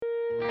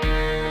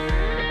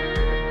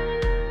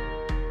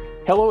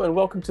Hello and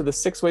welcome to the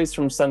Six Ways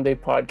from Sunday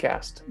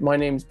podcast. My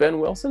name's Ben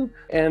Wilson,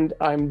 and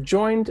I'm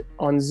joined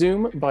on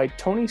Zoom by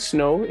Tony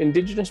Snow,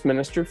 Indigenous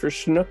Minister for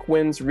Chinook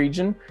Winds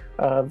region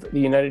of the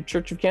United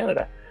Church of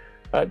Canada.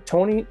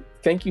 Tony,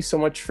 thank you so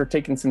much for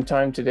taking some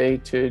time today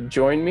to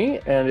join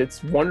me, and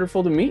it's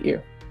wonderful to meet you.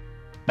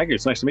 Thank you.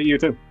 It's nice to meet you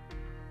too.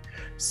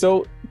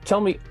 So tell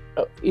me,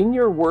 in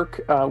your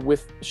work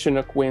with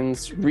Chinook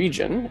Winds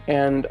region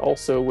and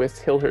also with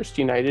Hillhurst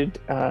United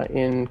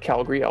in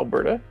Calgary,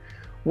 Alberta,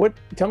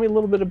 tell me a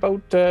little bit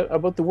about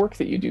the work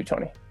that you do,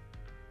 Tony.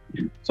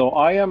 So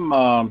I am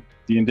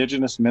the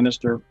Indigenous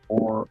Minister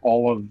for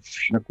all of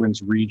Chinook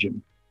Winds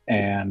region,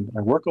 and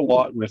I work a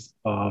lot with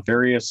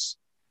various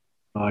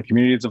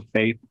communities of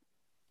faith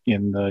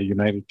in the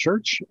United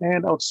Church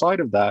and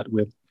outside of that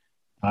with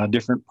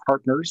different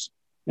partners,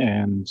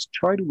 and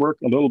try to work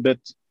a little bit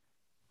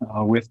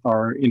with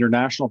our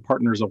international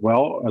partners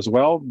as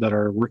well that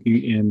are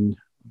working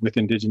with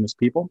Indigenous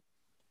people,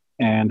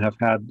 and have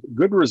had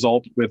good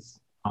result with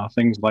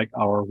things like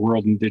our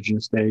World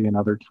Indigenous Day and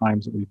other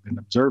times that we've been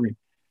observing.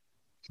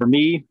 For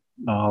me,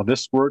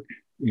 this work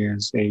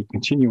is a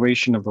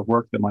continuation of the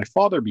work that my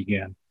father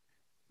began.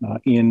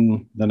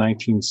 In the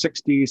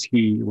 1960s,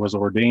 he was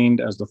ordained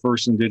as the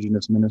first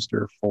Indigenous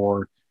minister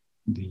for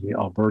the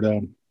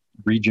Alberta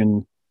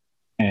region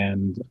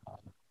and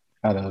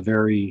had a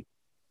very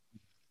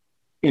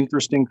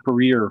interesting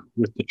career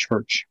with the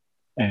church.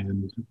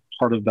 And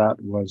part of that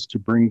was to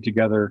bring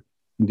together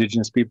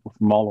Indigenous people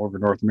from all over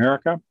North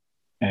America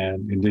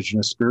and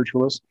Indigenous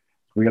spiritualists.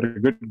 We got a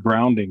good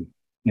grounding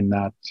in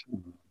that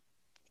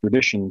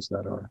traditions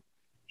that are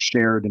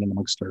shared in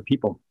amongst our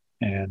people,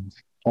 and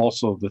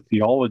also the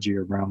theology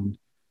around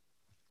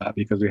that,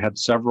 because we had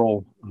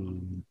several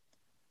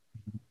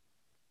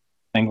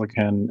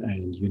Anglican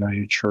and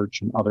United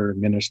Church and other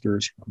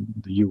ministers from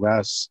the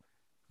US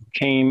who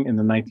came in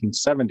the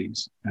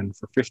 1970s. And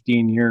for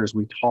 15 years,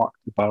 we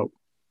talked about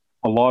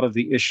a lot of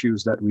the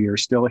issues that we are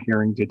still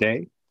hearing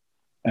today,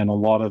 and a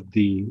lot of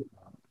the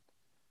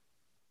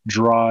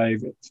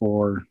drive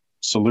for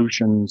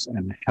solutions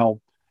and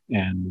help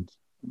and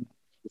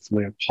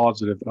hopefully a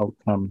positive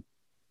outcome.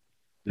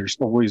 There's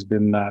always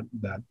been that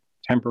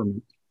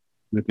temperament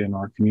within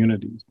our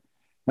communities.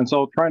 And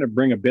so trying to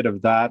bring a bit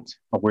of that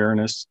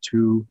awareness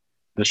to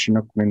the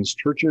Chinook Winds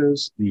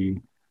churches, the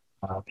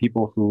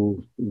people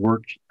who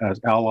work as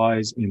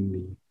allies in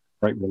the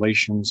right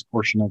relations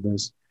portion of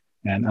this.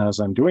 And as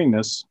I'm doing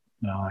this,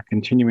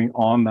 continuing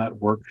on that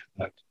work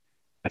that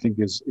I think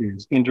is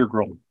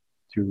integral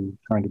to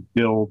trying to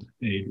build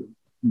a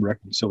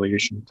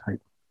reconciliation type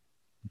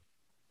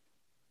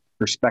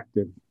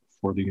perspective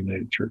for the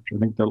United Church. I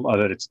think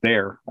that it's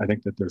there. I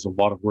think that there's a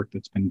lot of work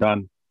that's been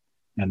done,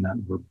 and that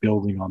we're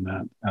building on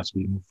that as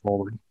we move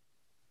forward.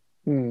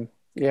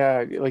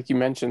 Yeah, like you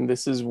mentioned,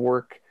 this is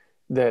work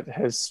that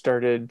has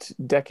started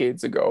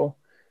decades ago.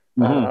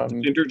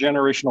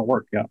 Intergenerational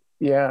work, yeah.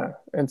 Yeah,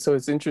 and so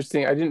it's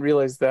interesting. I didn't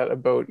realize that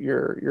about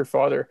your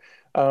father.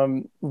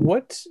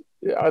 What,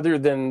 other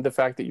than the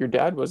fact that your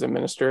dad was a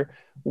minister,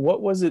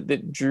 what was it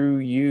that drew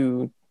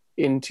you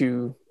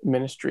into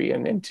ministry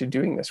and into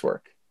doing this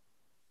work?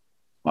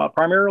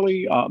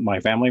 Primarily my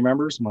family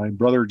members. My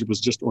brother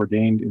was just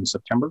ordained in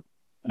September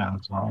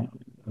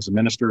as a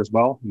minister as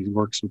well. He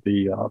works with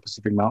the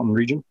Pacific Mountain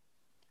region.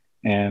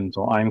 And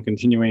so I'm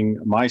continuing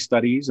my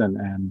studies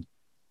and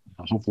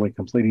hopefully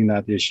completing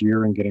that this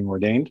year and getting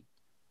ordained.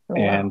 Oh,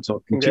 wow. And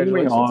so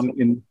continuing on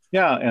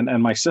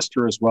and my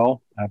sister as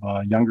well. I have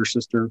a younger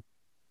sister,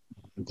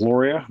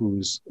 Gloria,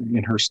 who's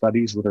in her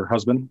studies with her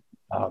husband.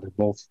 They're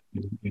both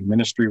in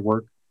ministry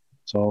work.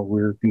 So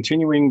we're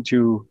continuing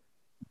to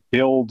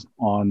build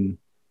on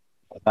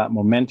that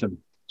momentum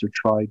to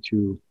try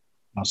to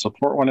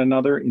support one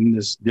another in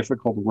this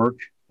difficult work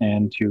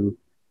and to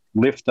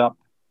lift up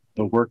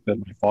the work that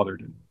my father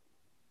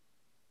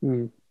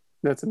did.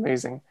 That's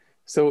amazing.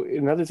 So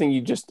another thing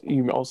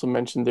you also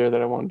mentioned there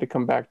that I wanted to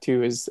come back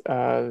to is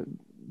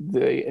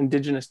the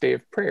Indigenous Day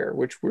of Prayer,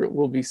 which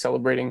we'll be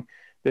celebrating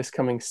this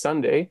coming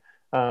Sunday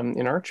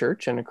in our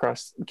church and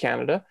across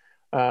Canada.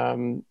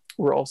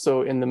 We're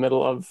also in the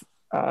middle of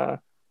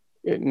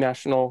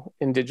National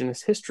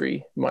Indigenous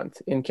History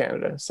Month in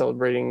Canada,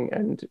 celebrating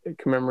and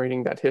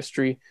commemorating that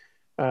history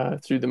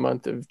through the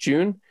month of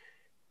June.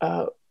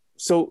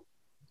 So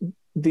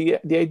the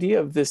idea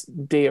of this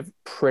day of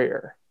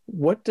prayer,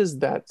 what does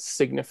that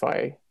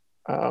signify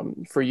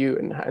for you,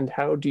 and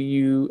how do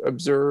you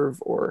observe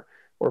or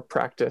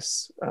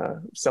practice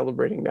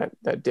celebrating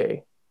that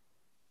day?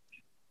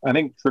 I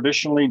think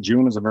traditionally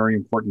June is a very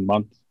important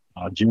month.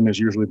 June is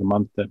usually the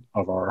month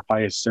of our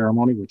highest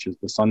ceremony, which is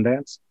the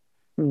Sundance.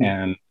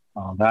 And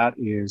that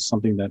is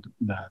something that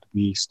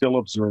we still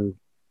observe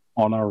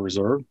on our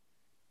reserve.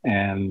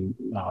 And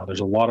there's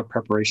a lot of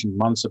preparation,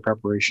 months of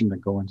preparation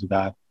that go into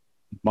that,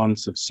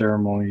 months of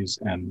ceremonies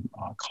and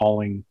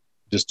calling,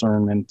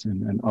 discernment,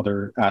 and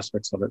other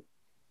aspects of it.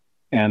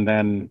 And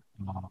then,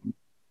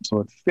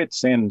 so it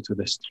fits into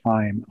this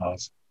time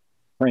of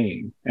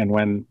praying. And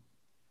when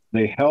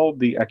they held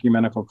the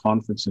ecumenical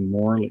conference in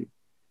Morley,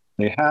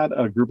 they had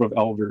a group of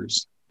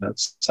elders that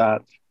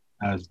sat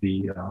as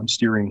the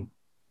steering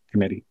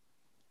committee,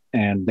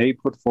 and they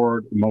put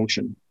forward a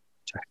motion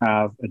to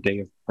have a day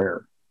of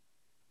prayer.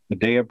 The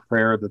day of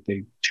prayer that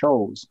they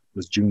chose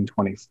was June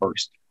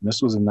 21st. And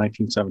this was in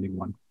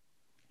 1971.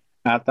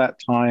 At that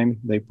time,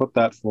 they put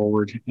that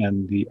forward,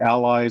 and the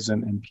allies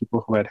and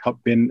people who had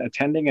been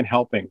attending and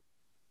helping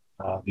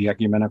the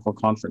ecumenical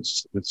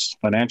conference with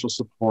financial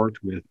support,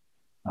 with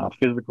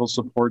physical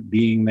support,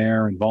 being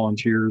there, and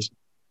volunteers,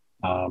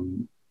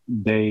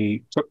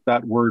 they took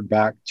that word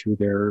back to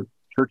their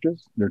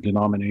churches, their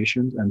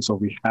denominations. And so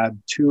we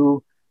had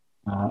two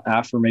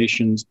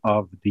affirmations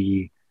of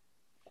the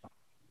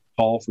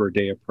call for a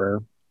day of prayer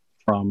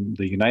from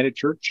the United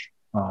Church,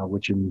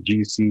 which in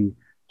GC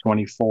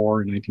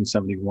 24 in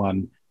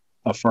 1971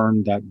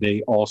 affirmed that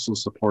they also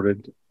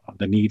supported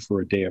the need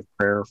for a day of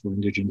prayer for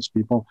Indigenous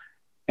people,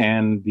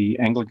 and the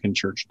Anglican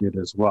Church did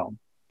as well.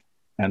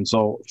 And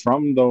so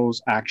from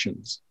those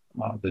actions,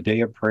 the day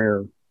of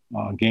prayer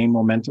gained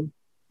momentum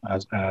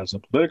as a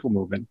political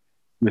movement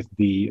with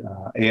the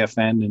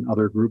AFN and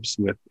other groups,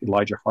 with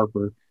Elijah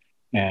Harper.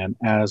 And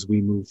as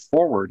we move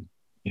forward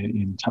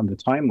in the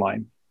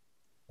timeline,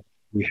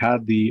 we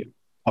had the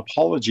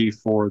apology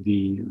for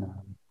the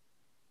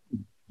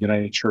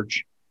United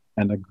Church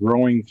and a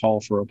growing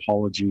call for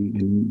apology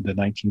in the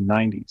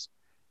 1990s.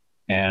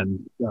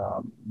 And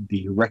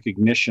the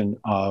recognition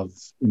of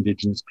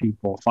Indigenous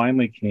people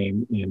finally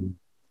came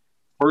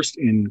first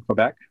in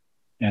Quebec,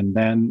 and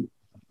then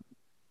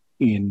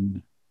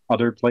in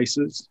other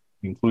places,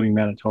 including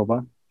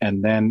Manitoba,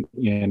 and then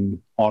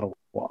in Ottawa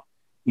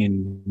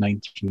in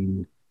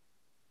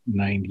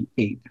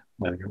 1998,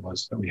 I think it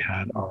was, that we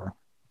had our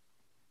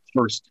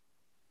first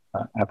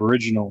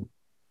Aboriginal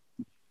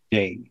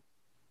Day.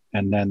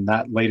 And then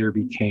that later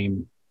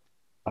became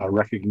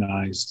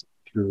recognized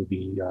through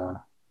the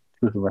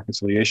Truth and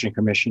Reconciliation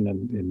Commission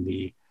and in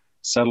the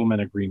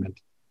settlement agreement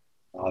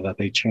that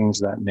they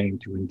changed that name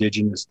to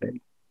Indigenous Day.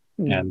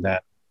 And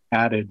that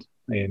added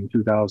in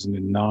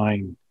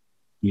 2009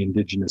 the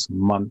Indigenous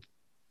Month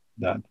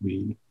that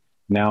we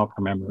now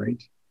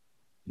commemorate.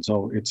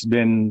 So it's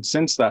been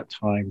since that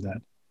time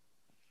that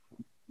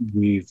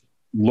we've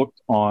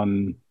looked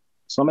on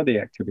some of the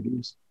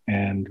activities,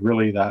 and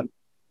really that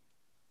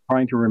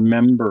trying to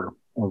remember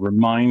or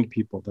remind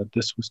people that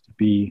this was to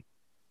be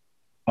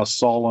a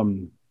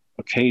solemn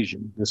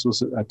occasion. This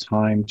was a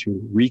time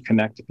to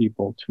reconnect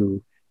people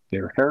to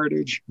their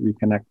heritage,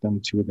 reconnect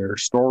them to their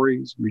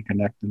stories,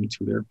 reconnect them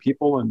to their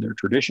people and their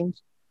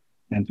traditions,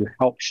 and to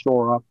help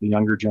shore up the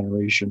younger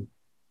generation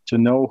to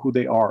know who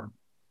they are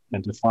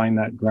and to find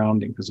that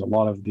grounding, because a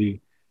lot of the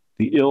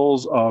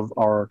ills of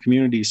our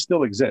communities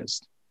still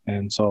exist.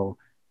 And so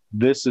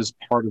this is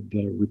part of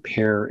the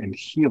repair and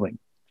healing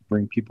to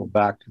bring people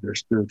back to their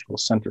spiritual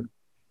center.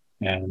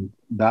 And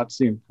that's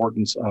the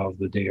importance of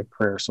the day of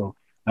prayer. So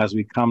as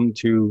we come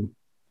to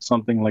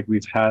something like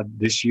we've had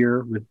this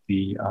year with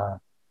the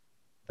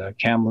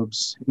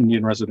Kamloops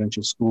Indian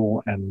Residential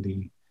School and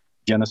the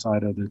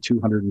genocide of the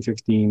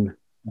 215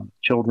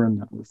 children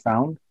that were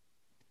found,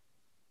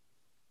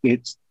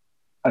 it's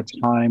a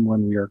time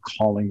when we are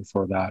calling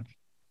for that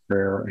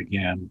prayer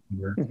again.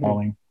 We're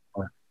calling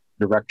for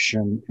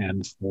direction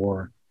and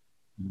for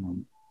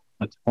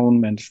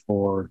atonement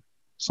for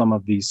some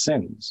of these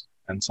sins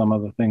and some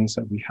of the things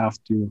that we have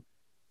to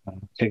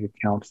take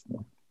account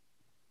for.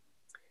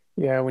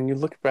 Yeah, when you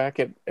look back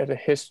at a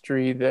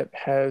history that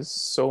has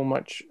so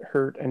much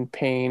hurt and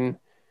pain,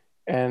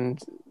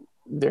 and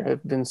there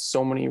have been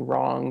so many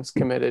wrongs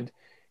committed,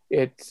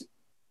 it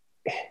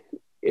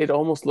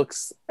almost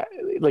looks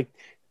like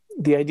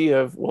the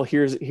idea of, well,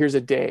 here's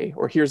a day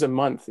or here's a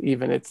month,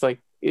 even, it's like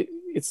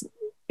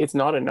it's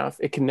not enough.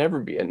 It can never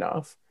be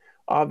enough,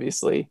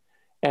 obviously.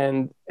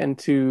 And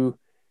to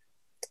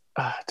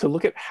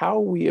look at how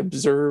we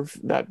observe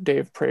that day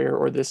of prayer,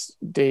 or this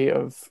day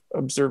of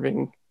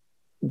observing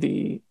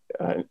the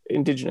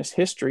Indigenous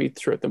history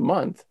throughout the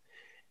month,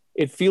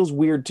 it feels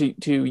weird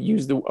to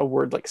use a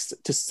word like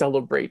to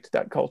celebrate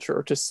that culture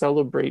or to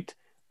celebrate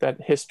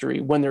that history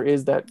when there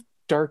is that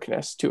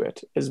darkness to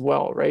it as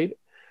well, right?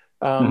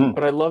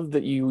 But I love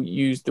that you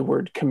used the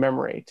word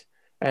commemorate,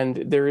 and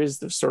there is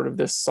sort of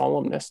this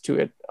solemnness to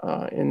it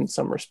in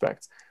some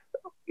respects.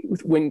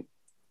 When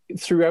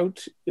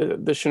throughout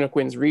the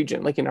Chinookwians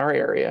region, like in our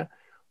area,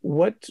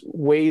 what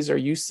ways are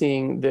you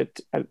seeing that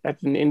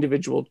at an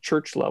individual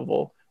church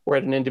level or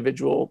at an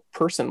individual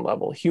person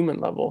level, human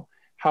level,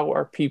 how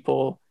are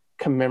people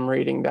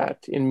commemorating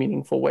that in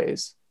meaningful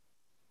ways?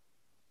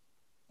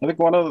 I think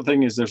one other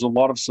thing is there's a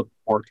lot of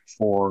support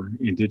for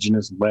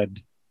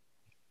Indigenous-led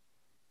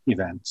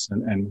events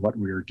and what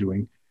we are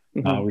doing.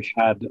 We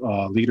had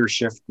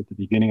leadership at the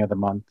beginning of the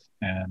month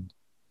and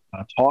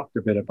talked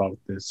a bit about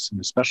this,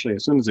 and especially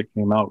as soon as it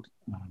came out,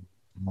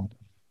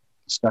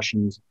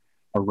 discussions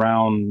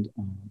around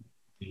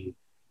the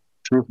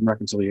Truth and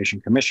Reconciliation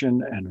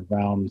Commission and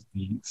around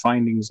the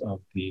findings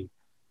of the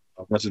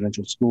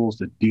residential schools,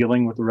 the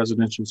dealing with the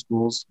residential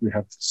schools. We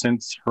have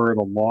since heard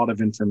a lot of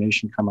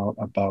information come out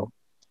about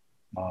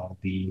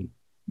the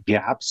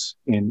gaps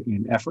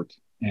in effort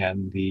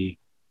and the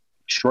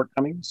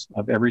shortcomings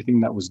of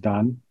everything that was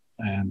done.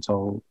 And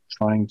so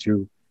trying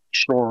to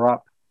shore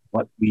up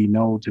what we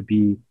know to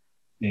be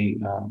a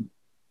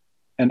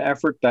an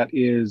effort that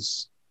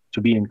is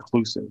to be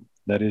inclusive,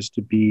 that is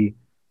to be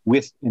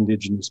with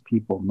Indigenous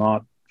people,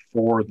 not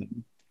for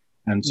them.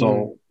 And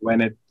so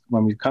when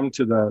we come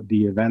to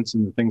the events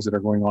and the things that are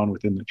going on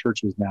within the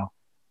churches now,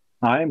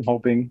 I'm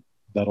hoping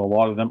that a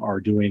lot of them are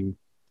doing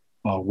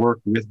work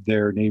with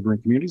their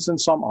neighboring communities, and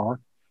some are.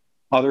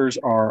 Others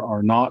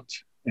are not.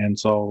 And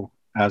so,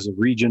 as a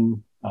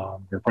region,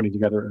 we're putting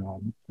together a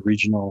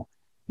regional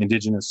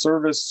Indigenous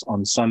service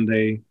on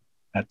Sunday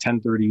at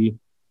 10:30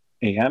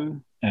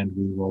 a.m., and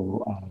we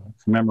will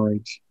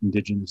commemorate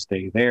Indigenous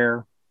Day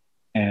there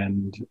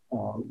and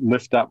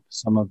lift up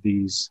some of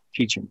these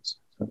teachings.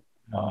 So,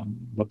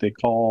 what they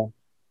call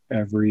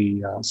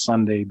every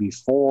Sunday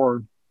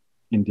before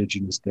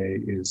Indigenous Day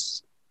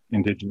is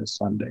Indigenous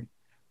Sunday.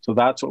 So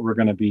that's what we're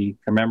going to be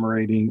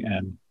commemorating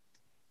and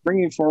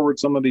bringing forward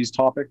some of these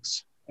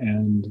topics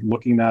and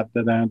looking at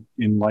that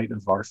in light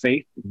of our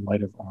faith, in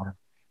light of our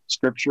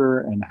scripture,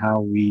 and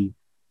how we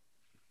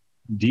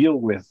deal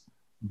with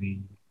the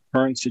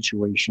current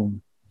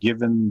situation,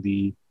 given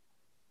the,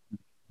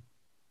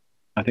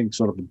 I think,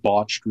 sort of the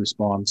botched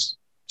response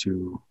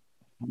to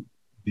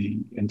the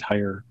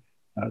entire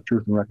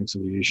Truth and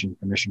Reconciliation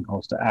Commission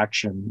calls to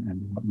action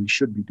and what we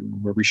should be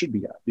doing, where we should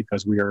be at,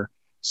 because we are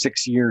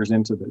 6 years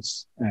into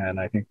this. And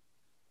I think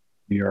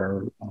we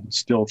are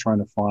still trying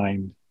to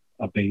find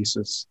a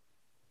basis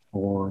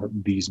for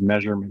these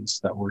measurements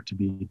that were to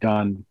be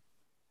done.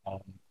 A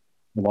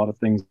lot of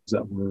things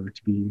that were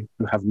to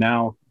have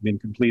now been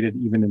completed,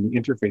 even in the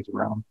interfaith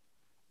realm.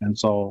 And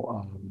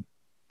so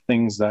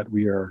things that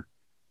we are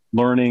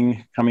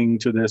learning, coming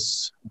to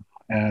this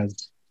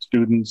as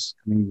students,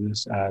 coming to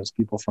this as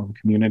people from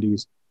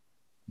communities,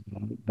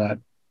 that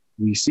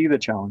we see the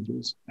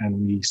challenges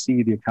and we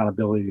see the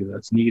accountability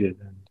that's needed.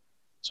 And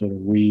sort of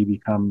we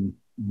become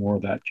more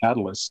that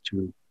catalyst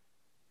to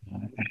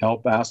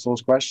help ask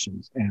those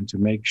questions and to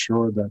make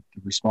sure that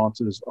the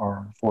responses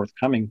are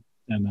forthcoming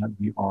and that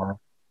we are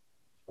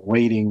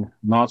waiting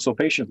not so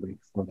patiently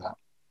for that.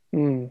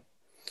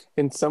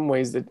 In some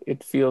ways,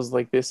 it feels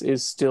like this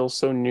is still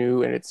so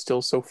new and it's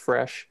still so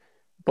fresh.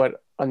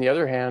 But on the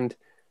other hand,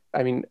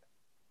 I mean,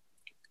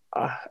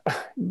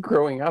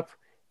 growing up,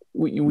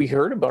 we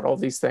heard about all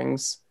these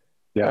things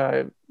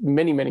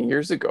many, many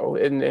years ago.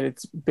 And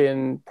it's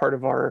been part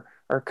of our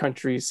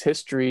country's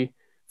history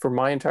for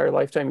my entire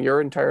lifetime,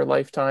 your entire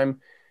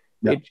lifetime.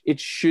 Yeah. It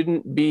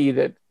shouldn't be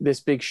that this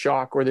big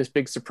shock or this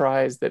big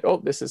surprise that,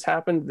 oh, this has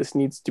happened. This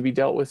needs to be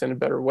dealt with in a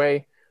better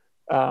way.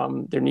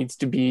 There needs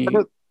to be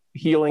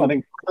healing. I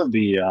think part of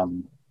the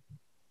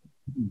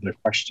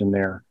question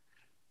there,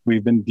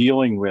 we've been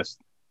dealing with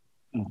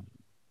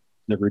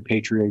the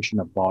repatriation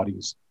of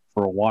bodies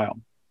for a while.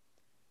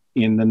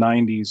 In the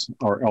 90s,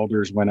 our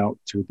elders went out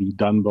to the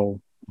Dunbo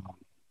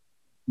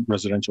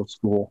residential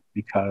school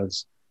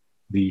because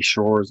the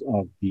shores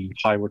of the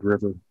Highwood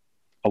River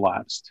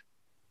collapsed.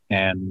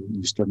 And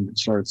you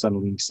started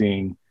suddenly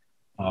seeing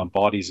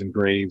bodies and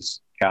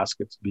graves,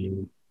 caskets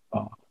being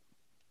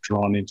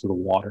drawn into the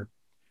water.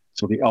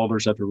 So the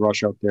elders had to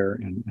rush out there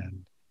and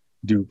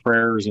do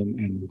prayers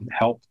and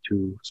help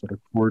to sort of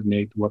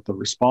coordinate what the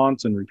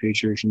response and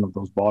repatriation of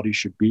those bodies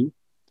should be.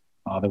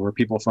 There were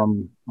people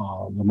from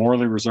the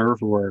Morley Reserve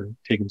who were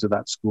taken to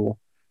that school.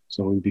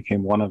 So we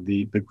became one of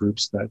the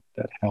groups that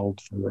held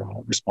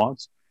for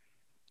response.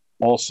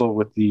 Also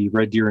with the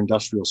Red Deer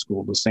Industrial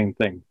School, the same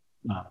thing.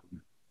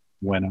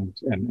 Went out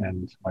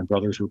and my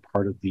brothers were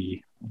part of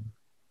the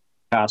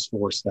task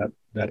force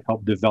that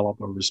helped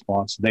develop a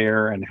response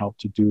there and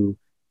helped to do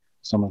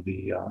some of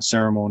the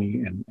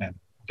ceremony and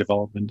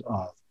development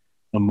of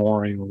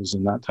memorials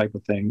and that type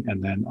of thing.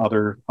 And then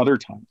other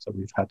times that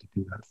we've had to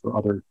do that for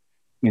other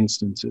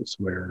instances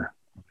where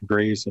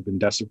graves have been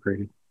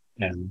desecrated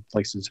and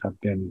places have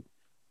been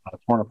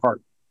torn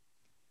apart.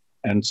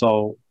 And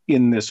so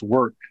in this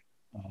work,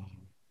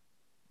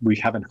 we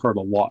haven't heard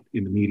a lot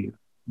in the media.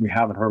 We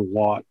haven't heard a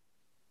lot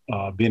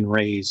been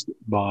raised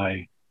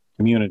by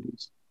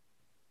communities.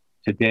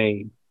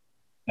 Today,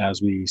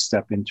 as we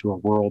step into a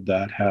world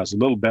that has a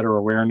little better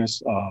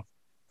awareness of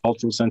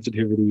cultural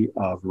sensitivity,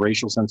 of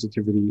racial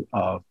sensitivity,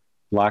 of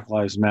Black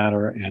Lives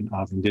Matter, and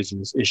of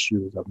Indigenous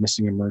issues, of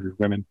missing and murdered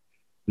women,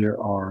 there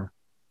are,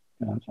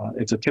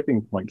 it's a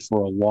tipping point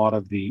for a lot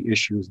of the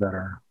issues that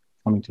are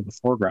coming to the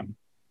foreground.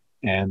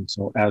 And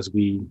so as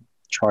we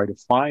try to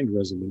find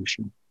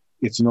resolution,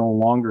 it's no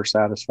longer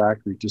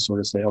satisfactory to sort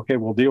of say, okay,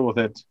 we'll deal with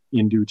it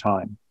in due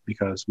time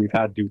because we've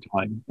had due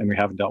time and we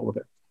haven't dealt with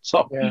it.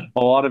 So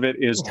a lot of it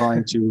is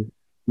trying to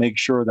make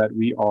sure that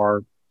we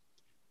are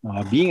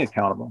being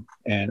accountable.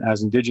 And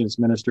as Indigenous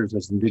ministers,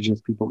 as Indigenous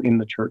people in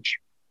the church,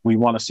 we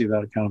want to see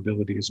that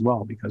accountability as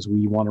well because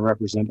we want to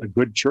represent a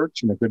good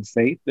church and a good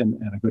faith and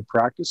a good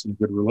practice and a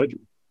good religion.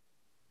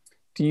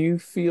 Do you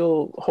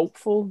feel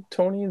hopeful,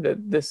 Tony,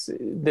 that this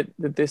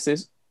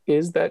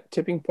is that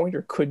tipping point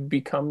or could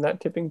become that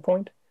tipping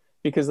point?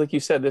 because like you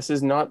said, this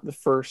is not the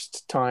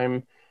first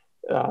time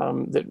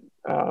that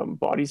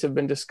bodies have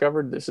been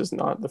discovered. This is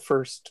not the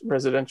first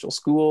residential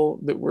school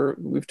that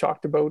we've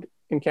talked about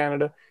in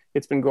Canada.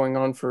 It's been going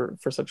on for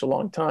such a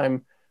long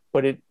time,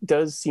 but it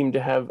does seem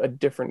to have a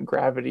different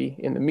gravity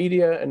in the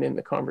media and in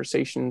the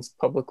conversations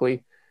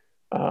publicly.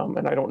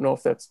 And I don't know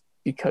if that's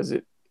because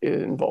it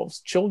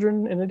involves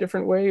children in a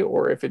different way,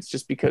 or if it's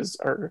just because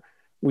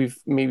we've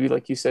maybe,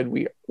 like you said,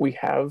 we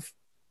have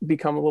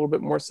become a little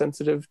bit more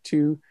sensitive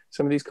to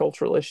some of these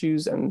cultural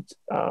issues and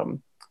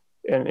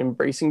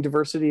embracing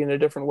diversity in a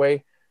different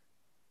way.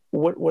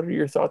 What are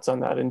your thoughts on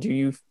that? And do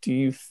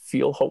you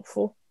feel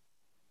hopeful?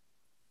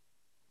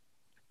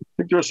 I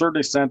think to a certain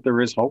extent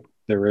there is hope.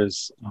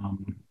 There's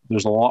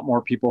a lot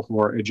more people who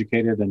are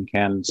educated and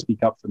can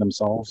speak up for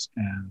themselves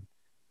and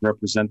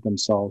represent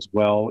themselves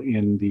well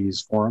in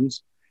these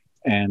forums,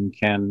 and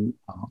can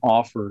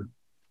offer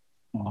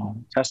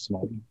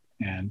testimony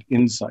and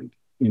insight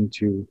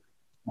into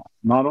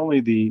not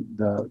only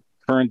the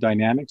current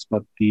dynamics,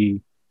 but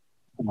the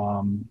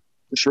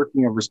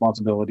shirking of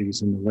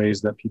responsibilities in the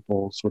ways that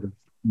people sort of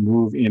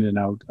move in and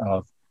out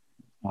of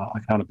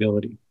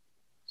accountability.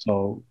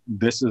 So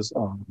this is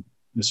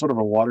sort of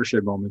a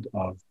watershed moment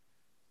of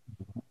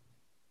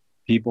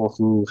people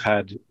who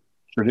had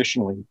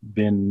traditionally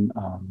been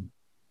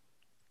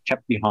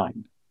kept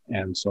behind.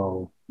 And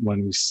so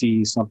when we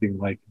see something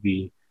like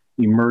the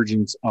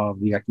emergence of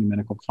the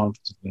ecumenical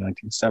conference in the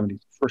 1970s,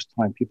 the first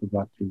time people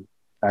got to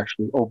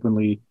actually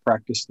openly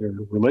practice their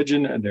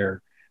religion and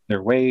their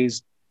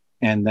ways.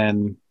 And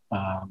then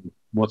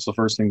what's the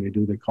first thing they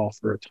do? They call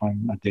for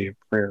a day of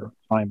prayer,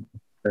 time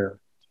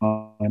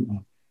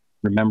of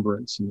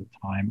remembrance, and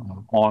a time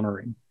of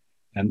honoring.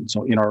 And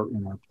so in our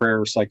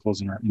prayer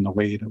cycles, in the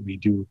way that we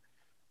do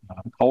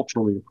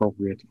culturally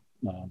appropriate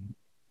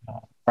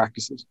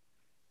practices,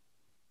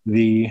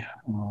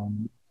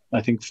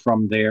 I think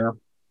from there,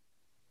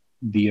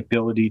 the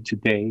ability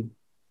today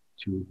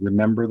to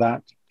remember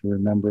that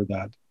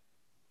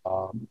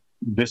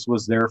this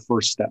was their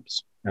first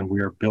steps, and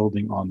we are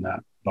building on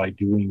that by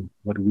doing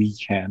what we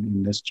can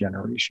in this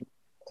generation.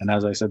 And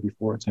as I said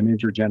before, it's an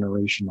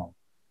intergenerational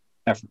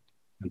effort.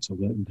 And so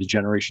the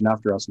generation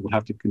after us will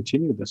have to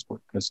continue this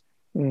work, because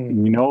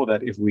we know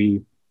that if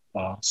we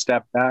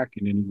step back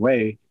in any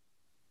way,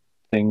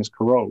 things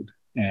corrode,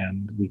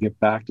 and we get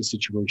back to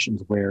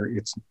situations where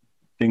it's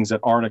things that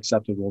aren't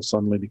acceptable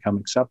suddenly become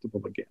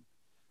acceptable again.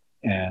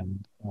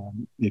 And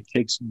it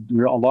takes a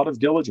lot of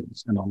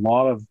diligence and a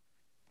lot of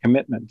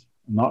commitment,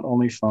 not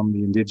only from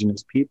the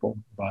Indigenous people,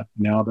 but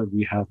now that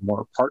we have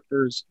more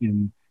partners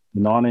in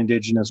the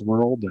non-Indigenous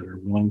world that are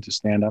willing to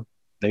stand up.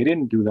 They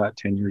didn't do that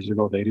 10 years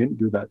ago. They didn't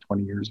do that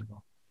 20 years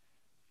ago.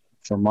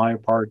 For my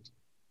part,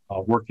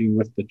 working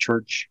with the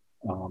church,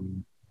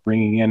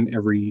 bringing in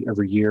every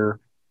year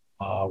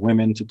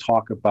women to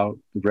talk about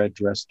the Red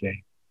Dress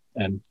Day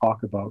and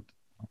talk about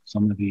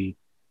some of the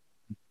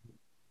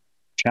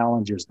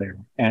challenges there,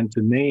 and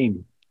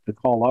to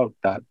call out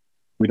that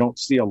we don't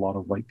see a lot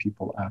of white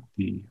people at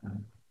the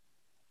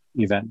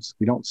events.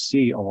 We don't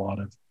see a lot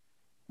of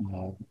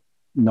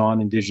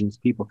non-Indigenous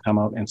people come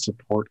out and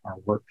support our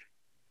work.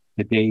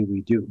 Today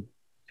we do.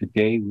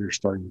 Today we're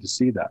starting to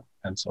see that.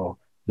 And so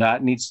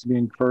that needs to be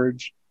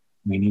encouraged.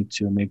 We need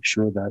to make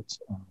sure that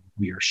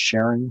we are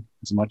sharing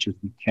as much as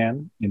we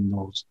can in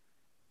those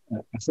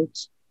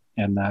efforts,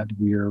 and that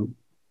we're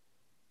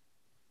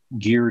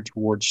geared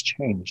towards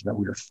change, that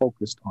we are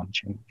focused on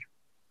change.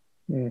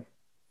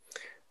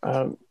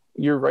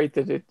 You're right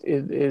that it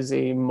is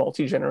a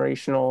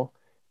multi-generational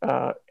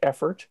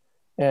effort,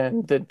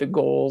 and that the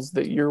goals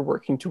that you're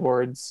working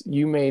towards,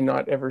 you may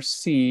not ever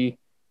see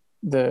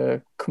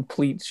the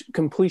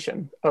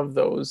completion of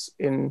those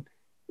in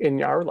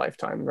our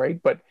lifetime, right?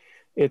 But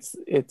it's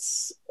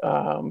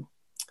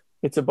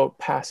about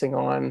passing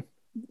on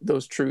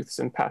those truths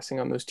and passing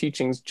on those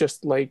teachings,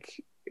 just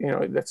like,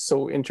 that's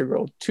so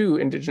integral to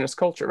Indigenous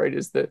culture, right?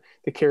 Is the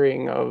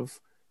carrying of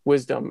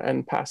wisdom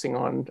and passing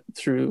on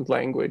through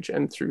language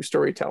and through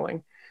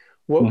storytelling.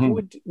 What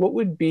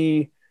would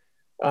be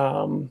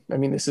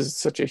this is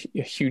such a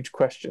huge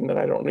question that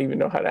I don't even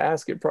know how to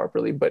ask it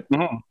properly, but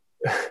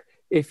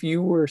if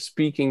you were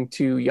speaking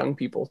to young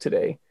people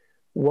today,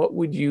 what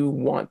would you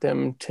want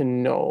them to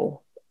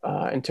know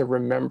and to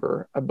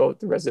remember about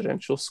the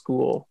residential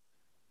school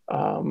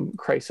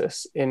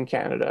crisis in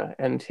Canada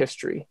and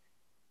history?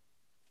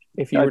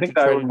 If you were to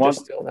try to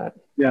distill that.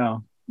 Yeah,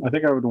 I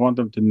think I would want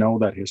them to know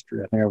that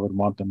history. I think I would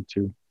want them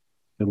to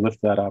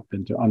lift that up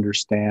and to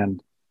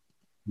understand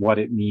what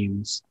it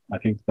means. I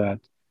think that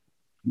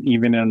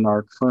even in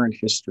our current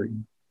history,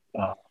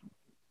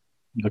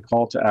 the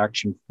Call to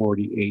Action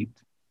 48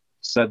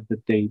 set the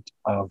date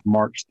of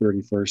March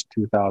 31st,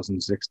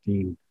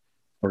 2016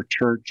 for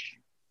church,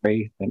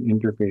 faith, and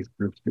interfaith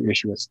groups to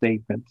issue a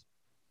statement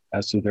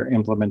as to their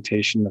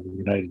implementation of the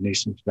United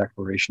Nations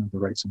Declaration of the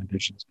Rights of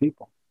Indigenous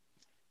People.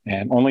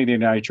 And only the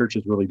United Church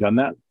has really done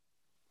that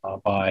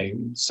by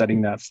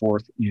setting that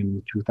forth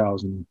in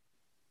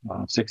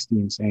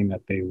 2016, saying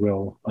that they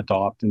will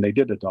adopt, and they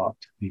did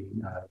adopt, the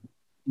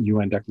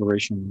UN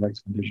Declaration on the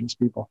Rights of Indigenous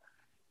People.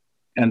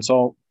 And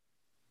so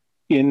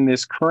in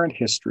this current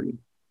history,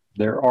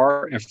 there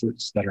are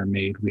efforts that are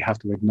made. We have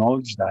to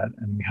acknowledge that,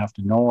 and we have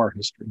to know our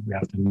history. We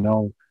have to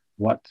know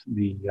what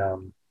the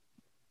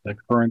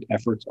current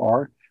efforts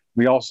are.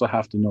 We also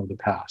have to know the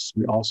past.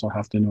 We also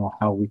have to know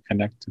how we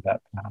connect to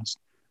that past.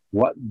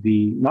 What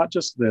not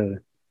just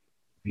the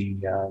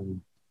big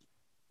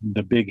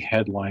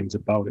headlines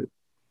about it,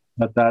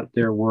 but that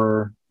there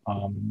were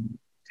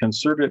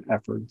concerted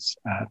efforts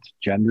at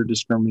gender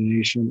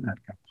discrimination,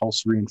 at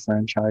compulsory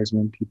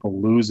enfranchisement,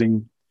 people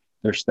losing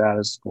their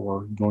status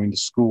for going to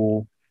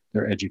school,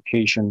 their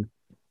education,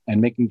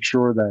 and making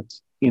sure that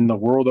in the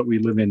world that we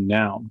live in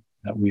now,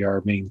 that we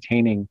are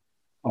maintaining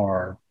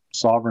our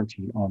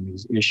sovereignty on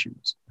these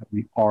issues, that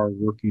we are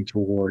working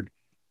toward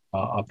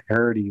a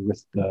parity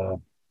with the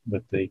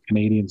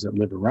Canadians that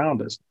live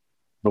around us.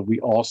 But we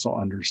also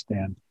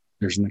understand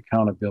there's an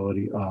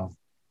accountability of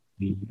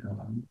the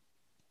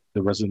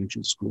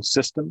residential school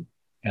system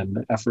and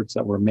the efforts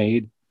that were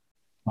made.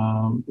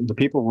 The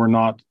people were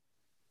not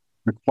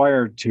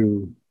required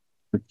to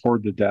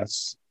record the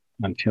deaths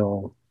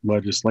until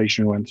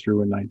legislation went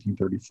through in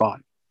 1935.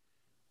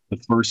 The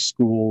first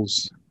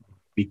schools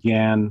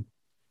began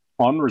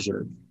on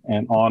reserve,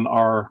 and on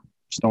our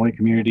Stoney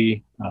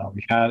community,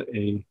 we had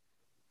a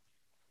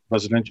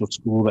residential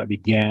school that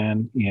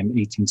began in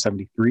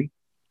 1873.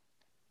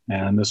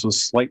 And this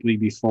was slightly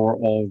before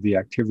all of the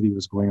activity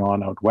was going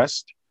on out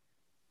west.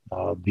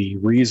 The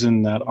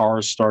reason that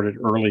ours started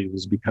early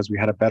was because we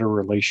had a better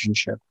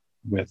relationship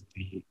with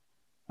the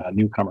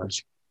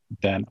newcomers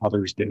than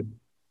others did.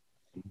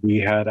 We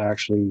had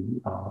actually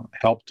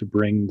helped to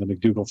bring the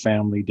McDougall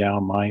family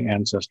down. My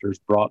ancestors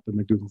brought the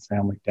McDougall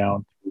family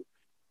down to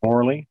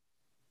Morley,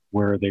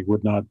 where they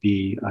would not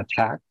be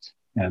attacked.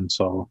 And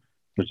so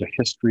there's a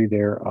history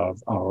there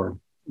of our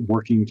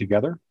working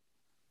together.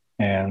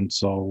 And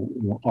so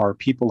our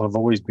people have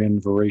always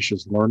been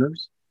voracious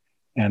learners,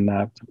 and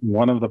that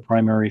one of the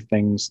primary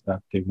things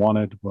that they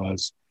wanted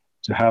was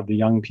to have the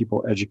young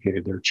people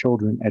educated, their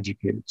children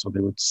educated. So they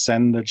would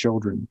send the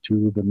children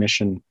to the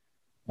mission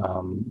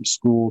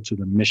school, to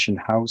the mission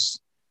house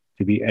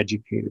to be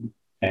educated.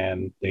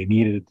 And they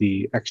needed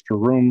the extra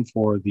room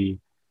for the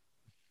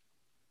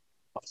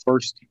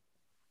first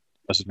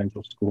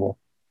residential school.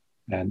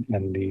 And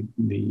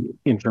the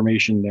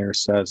information there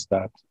says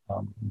that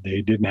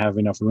they didn't have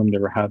enough room.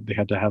 They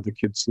had to have the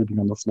kids sleeping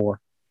on the floor.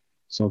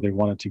 So they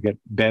wanted to get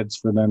beds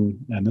for them.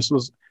 And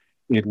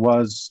it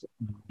was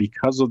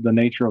because of the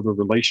nature of the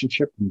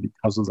relationship and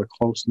because of the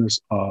closeness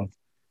of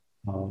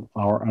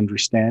our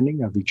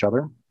understanding of each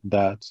other,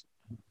 that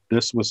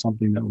this was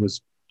something that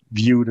was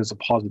viewed as a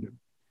positive.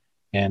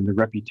 And the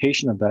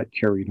reputation of that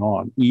carried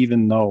on,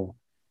 even though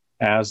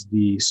as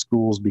the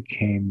schools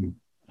became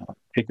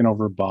taken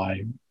over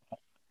by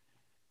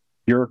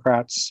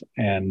bureaucrats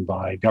and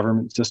by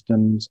government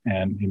systems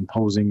and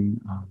imposing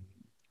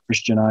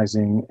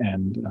Christianizing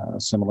and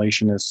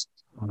assimilationist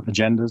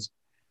agendas,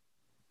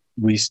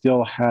 we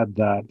still had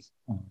that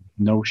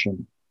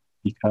notion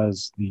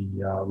because the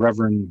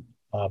Reverend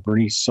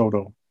Bernice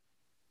Soto,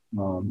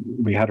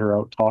 we had her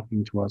out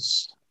talking to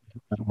us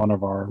at one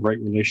of our Right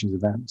Relations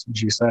events. And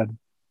she said,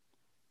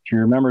 she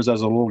remembers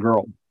as a little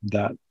girl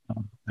that,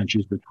 and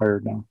she's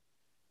retired now,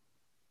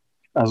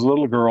 as a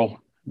little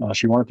girl,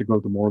 she wanted to go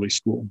to Morley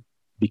School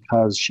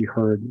because she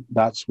heard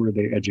that's where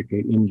they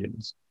educate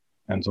Indians.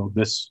 And so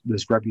this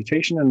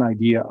reputation and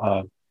idea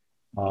of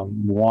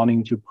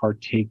wanting to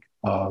partake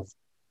of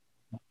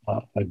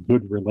a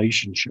good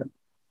relationship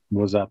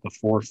was at the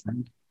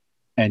forefront.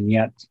 And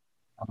yet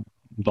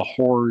the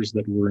horrors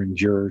that were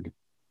endured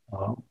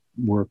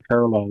were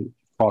parallel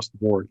across the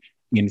board.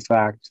 In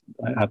fact,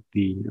 at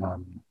the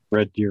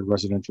Red Deer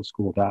Residential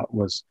School, that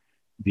was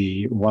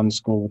the one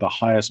school with the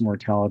highest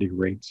mortality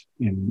rate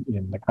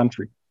in the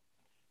country.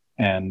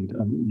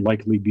 And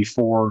likely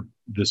before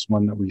this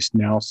one that we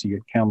now see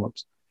at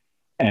Kamloops.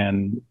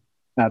 And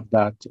at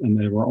that, and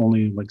there were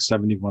only like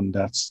 71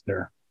 deaths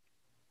there.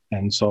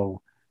 And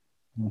so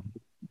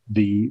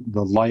the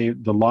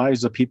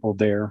lives of people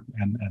there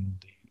and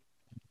the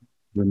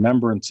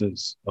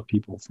remembrances of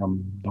people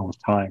from those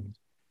times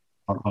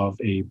are of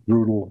a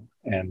brutal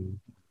and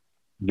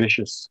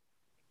vicious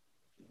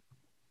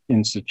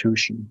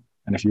institution.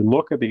 And if you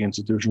look at the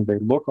institution, they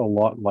look a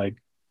lot like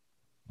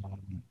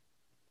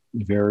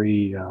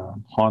very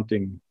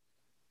haunting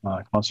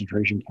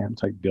concentration camp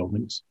type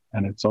buildings.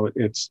 And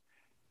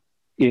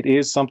it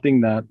is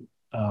something that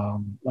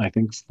I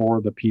think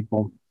for the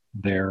people,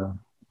 they're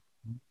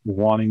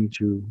wanting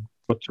to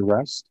put to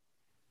rest,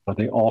 but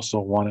they also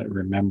want it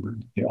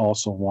remembered. They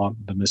also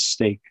want the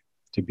mistake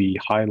to be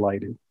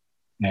highlighted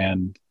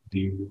and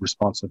the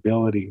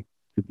responsibility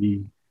to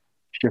be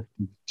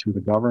shifted to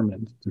the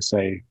government to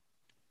say,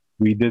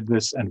 we did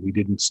this and we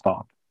didn't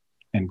stop,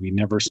 and we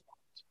never stopped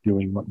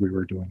doing what we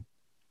were doing.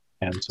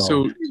 And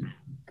so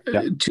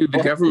yeah. To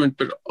the government,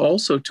 but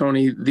also,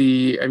 Tony,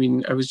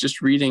 I was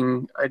just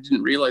reading, I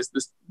didn't realize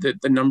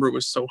that the number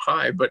was so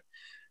high, but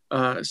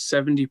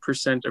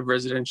 70% of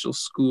residential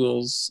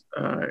schools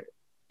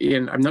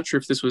I'm not sure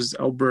if this was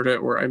Alberta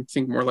or I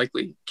think more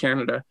likely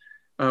Canada,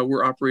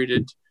 were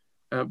operated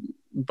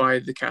by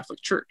the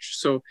Catholic Church.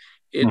 So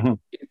Mhm.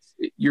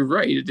 you're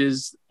right. It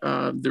is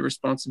the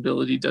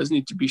responsibility does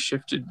need to be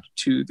shifted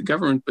to the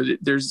government, but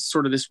there's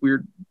sort of this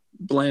weird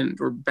blend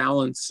or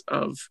balance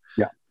of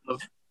Yeah.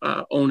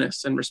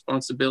 onus and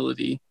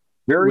responsibility.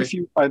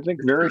 I think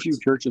very few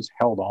churches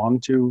held on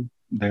to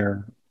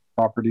their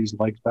properties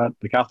like that.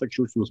 The Catholic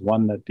Church was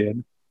one that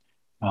did.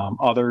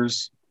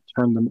 Others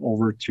turned them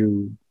over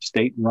to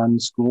state-run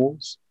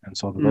schools, and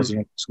so the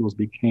residential schools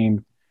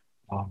became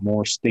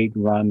more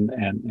state-run,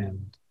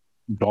 and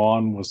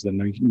gone was the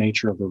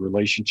nature of the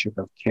relationship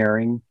of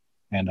caring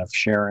and of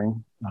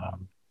sharing.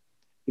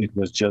 It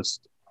was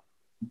just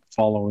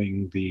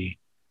following the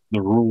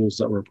rules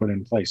that were put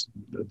in place.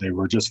 They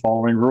were just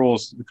following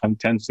rules. It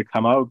tends to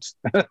come out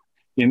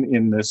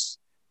in this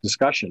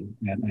discussion,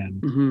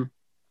 and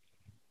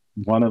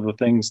one of the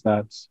things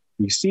that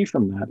we see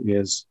from that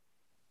is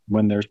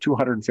when there's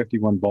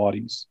 251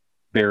 bodies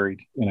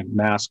buried in a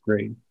mass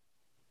grave,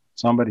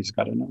 somebody's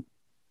got to know,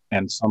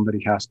 and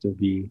somebody has to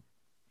be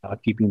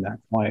keeping that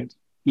quiet,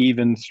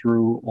 even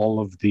through all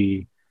of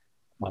the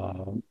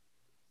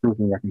Truth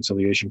and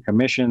Reconciliation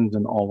Commissions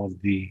and all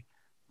of the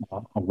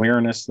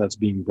awareness that's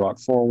being brought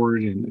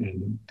forward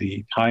and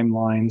the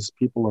timelines.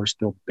 People are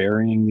still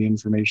burying the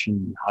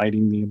information,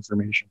 hiding the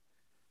information.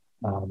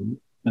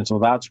 And so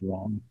that's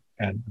wrong.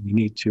 And we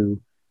need to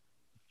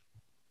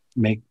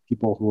make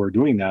people who are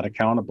doing that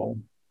accountable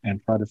and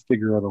try to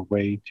figure out a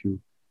way to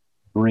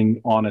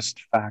bring honest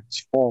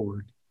facts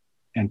forward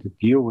and to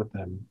deal with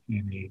them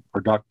in a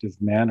productive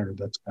manner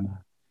that's going to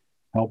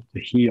help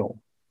to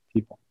heal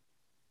people.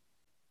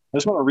 I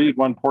just want to read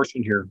one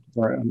portion here.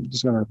 Sorry, I'm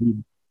just going to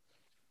read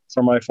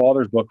from my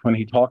father's book when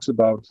he talks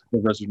about the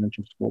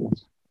residential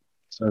schools.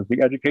 So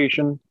the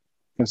education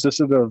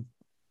consisted of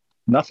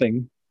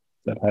nothing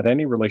that had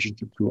any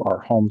relationship to our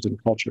homes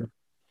and culture.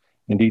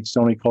 Indeed,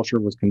 Stoney culture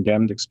was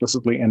condemned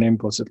explicitly and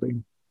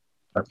implicitly.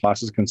 Our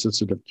classes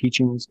consisted of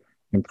teachings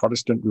in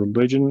Protestant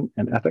religion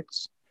and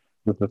ethics,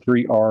 with the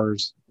 3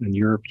 R's in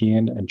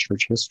European and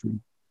church history.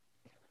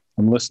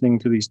 From listening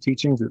to these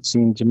teachings, it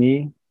seemed to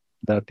me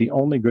that the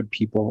only good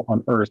people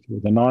on earth were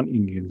the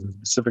non-Indians, and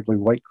specifically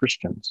white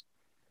Christians.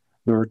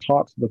 We were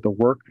taught that the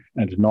work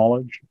and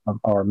knowledge of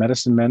our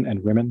medicine men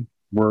and women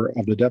were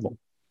of the devil.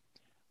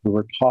 We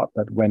were taught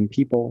that when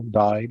people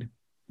died,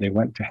 they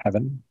went to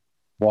heaven,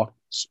 walked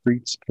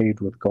streets paved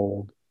with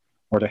gold,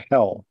 or to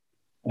hell,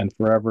 and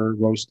forever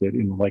roasted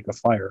in the lake of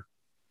fire.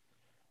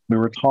 We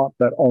were taught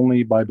that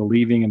only by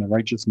believing in a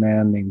righteous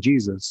man named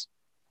Jesus,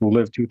 who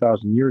lived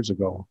 2,000 years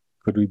ago,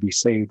 could we be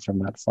saved from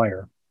that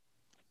fire.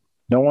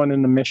 No one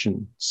in the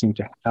mission seemed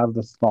to have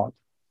the thought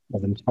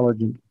of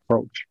intelligent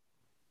approach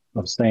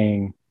of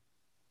saying,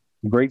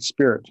 the Great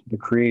Spirit, the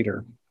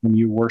Creator, whom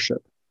you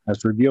worship,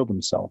 has revealed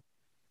himself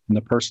in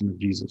the person of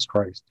Jesus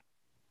Christ.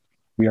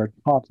 We are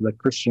taught that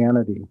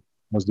Christianity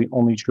was the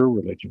only true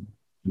religion,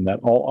 and that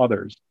all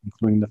others,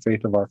 including the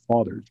faith of our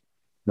fathers,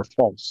 were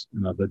false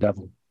and of the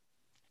devil.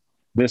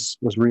 This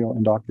was real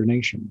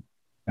indoctrination,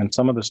 and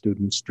some of the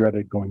students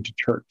dreaded going to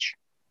church,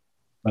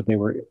 but they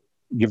were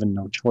given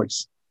no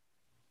choice.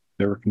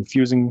 There were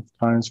confusing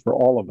times for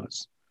all of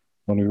us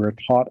when we were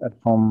taught at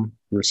home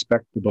to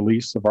respect the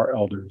beliefs of our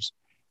elders,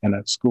 and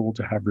at school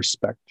to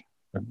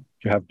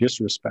have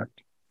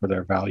disrespect for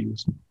their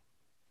values.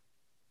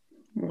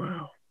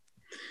 Wow.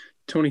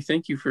 Tony,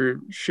 thank you for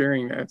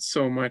sharing that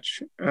so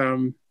much.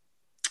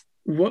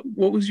 What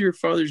was your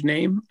father's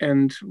name,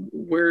 and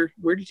where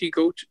did he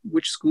go to?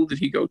 Which school did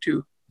he go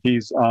to?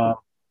 He's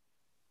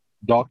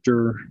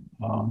Dr.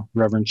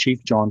 Reverend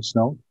Chief John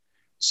Snow,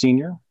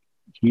 Senior.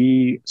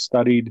 He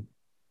studied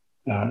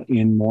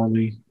in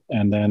Morley,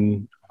 and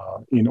then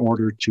in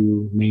order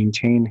to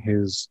maintain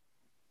his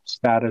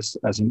status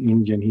as an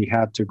Indian, he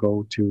had to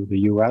go to the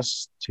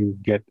U.S. to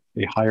get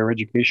a higher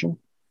education.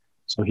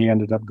 So he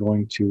ended up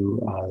going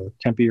to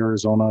Tempe,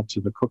 Arizona,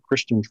 to the Cook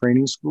Christian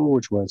Training School,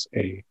 which was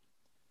a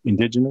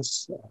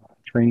Indigenous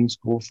training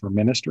school for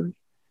ministers,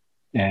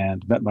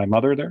 and met my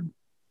mother there.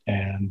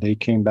 And they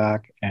came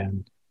back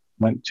and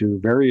went to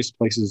various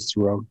places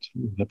throughout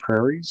the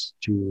prairies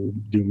to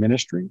do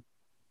ministry,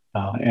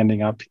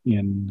 ending up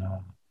in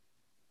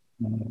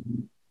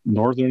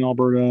northern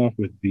Alberta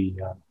with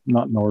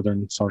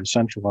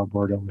central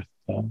Alberta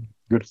with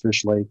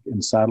Goodfish Lake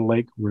and Saddle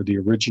Lake, where the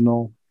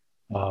original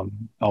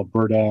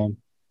Alberta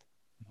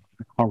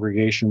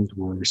congregations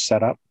were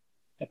set up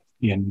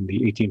in the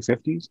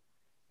 1850s.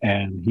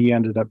 And he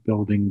ended up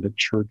building the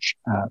church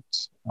at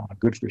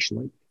Goodfish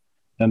Lake.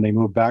 Then they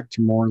moved back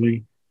to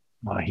Morley.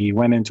 He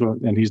went into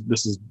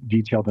this is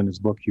detailed in his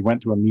book. He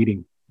went to a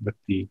meeting with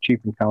the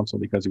chief and council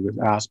because he was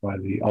asked by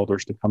the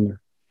elders to come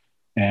there.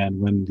 And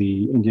when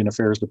the Indian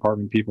Affairs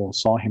Department people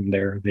saw him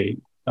there, they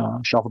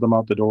shuffled him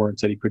out the door and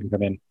said he couldn't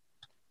come in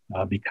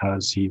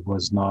because he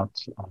was not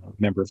a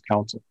member of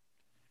council.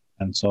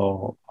 And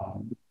so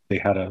they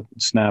had a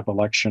snap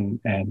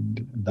election,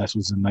 and that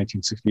was in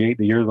 1968,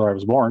 the year that I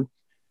was born.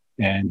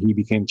 And he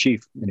became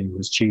chief, and he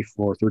was chief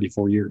for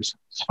 34 years.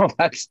 So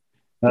that's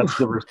That's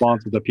the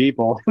response of the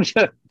people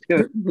to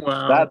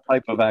Wow. that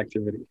type of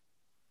activity.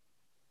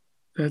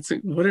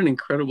 What an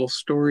incredible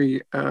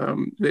story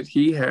that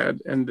he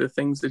had, and the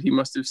things that he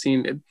must have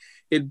seen.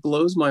 It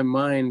blows my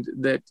mind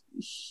that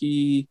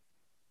he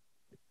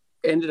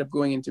ended up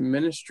going into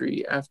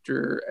ministry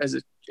after, as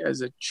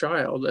a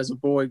child, as a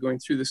boy going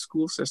through the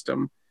school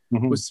system,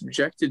 Mm-hmm. was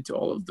subjected to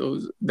all of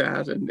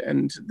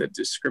and the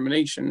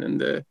discrimination and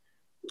the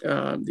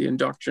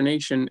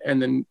indoctrination, and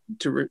then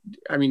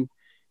I mean,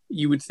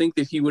 you would think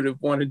that he would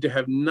have wanted to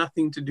have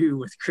nothing to do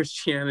with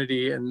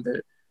Christianity and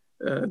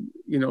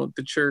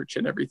the church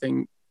and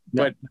everything.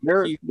 Yeah, But he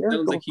there it sounds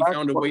goes like he back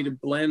found a to way to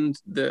blend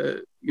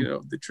the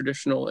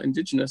traditional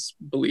indigenous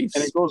and beliefs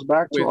it goes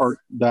back to with. our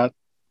that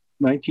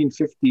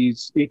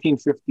 1950s,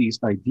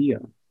 1850s idea,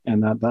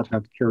 and that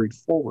had carried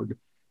forward.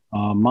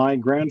 My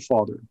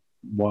grandfather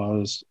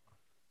was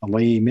a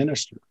lay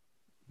minister,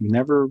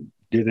 never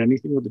did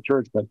anything with the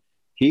church, but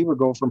he would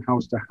go from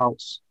house to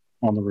house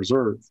on the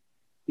reserve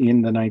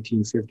in the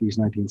 1950s,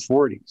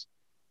 1940s,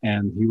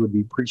 and he would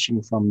be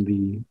preaching from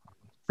the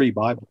free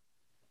Bible.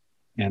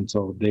 And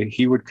so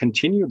he would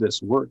continue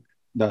this work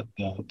that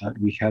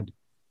we had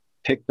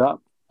picked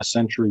up a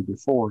century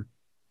before,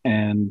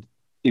 and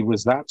it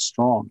was that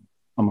strong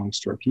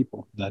amongst our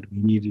people that we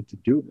needed to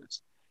do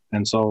this.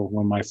 And so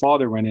when my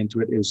father went into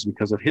it, it was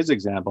because of his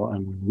example,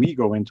 and when we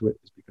go into it,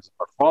 it's because of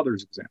our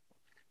father's example.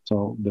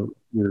 So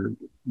we're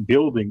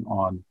building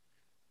on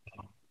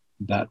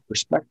that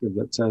perspective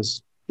that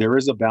says there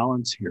is a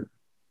balance here,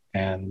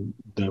 and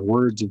the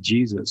words of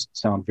Jesus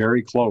sound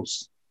very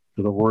close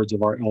to the words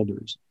of our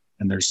elders.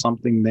 And there's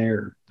something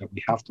there that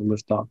we have to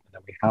lift up and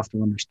that we have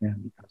to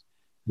understand, because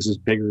this is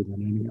bigger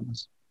than any of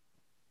us.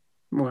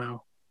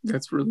 Wow,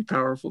 that's really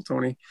powerful,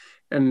 Tony.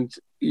 And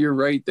you're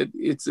right that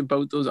it's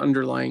about those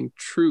underlying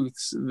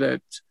truths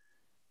that,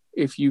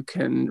 if you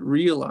can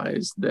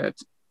realize that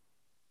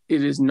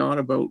it is not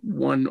about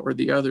one or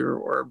the other,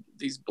 or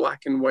these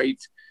black and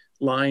white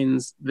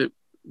lines that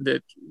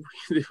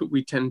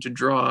we tend to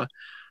draw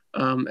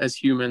as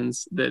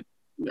humans, that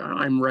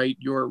I'm right,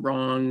 you're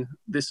wrong,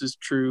 this is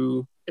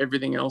true,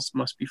 everything else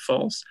must be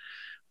false.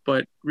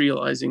 But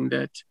realizing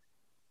that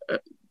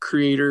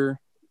creator,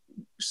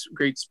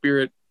 great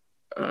spirit,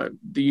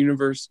 the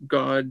universe,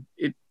 God,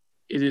 it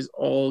is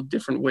all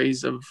different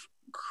ways of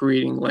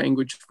creating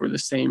language for the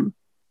same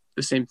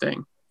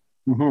thing.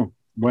 Mm-hmm.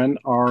 When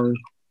our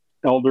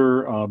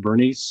elder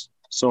Bernice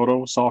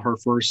Soto saw her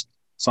first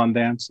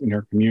Sundance in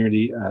her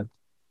community at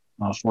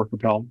Fort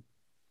Capel,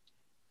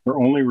 her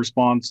only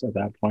response at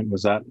that point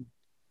was that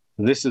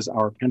this is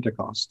our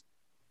Pentecost.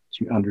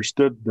 She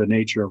understood the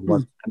nature of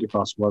what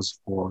Pentecost was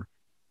for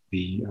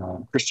the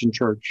Christian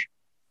church,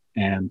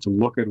 and to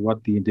look at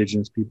what the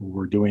indigenous people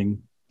were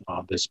doing,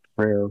 this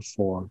prayer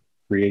for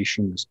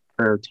creation, this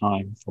prayer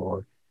time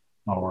for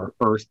our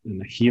earth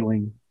and the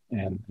healing,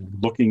 and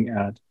looking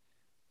at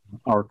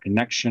our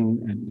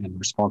connection and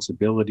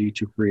responsibility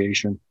to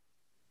creation.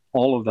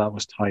 All of that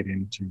was tied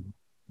into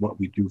what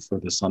we do for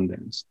the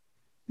Sundance.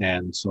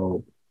 And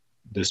so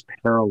this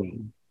parallel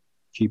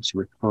keeps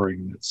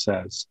recurring that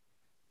says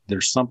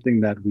there's something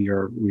that we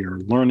are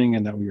learning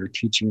and that we are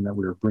teaching, that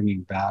we are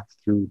bringing back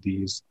through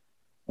these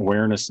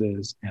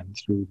awarenesses and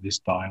through this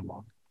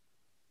dialogue.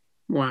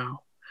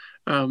 Wow.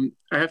 I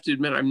have to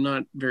admit, I'm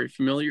not very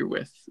familiar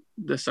with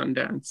the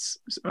Sundance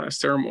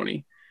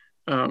ceremony.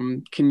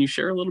 Can you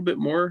share a little bit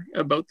more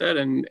about that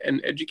and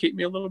educate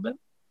me a little bit?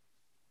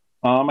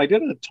 I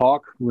did a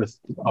talk with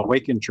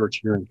Awaken Church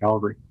here in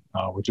Calgary,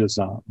 which is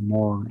a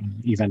more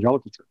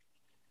evangelical church.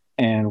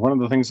 And one of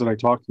the things that I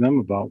talked to them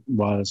about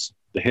was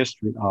the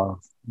history of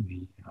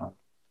the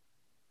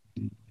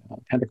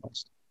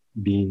Pentecost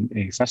being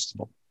a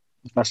festival,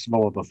 the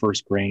festival of the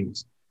first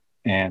grains,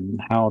 and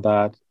how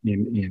that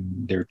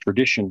in their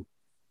tradition,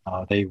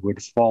 they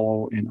would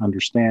follow and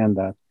understand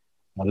that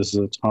this is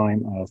a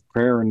time of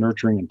prayer and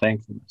nurturing and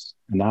thankfulness.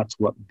 And that's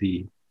what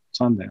the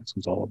Sundance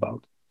was all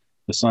about.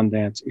 The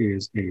Sundance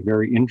is a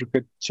very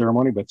intricate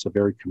ceremony, but it's a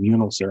very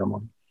communal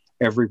ceremony.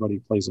 Everybody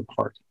plays a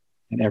part,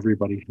 and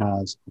everybody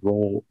has a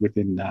role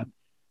within that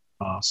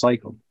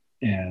cycle.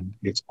 And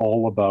it's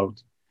all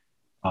about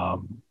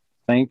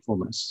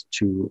thankfulness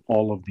to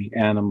all of the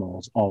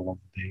animals, all of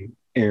the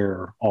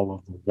air, all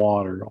of the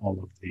water, all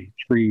of the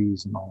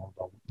trees, and all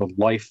of the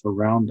life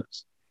around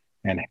us,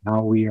 and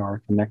how we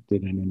are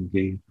connected and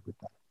engaged with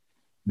that.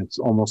 And it's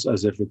almost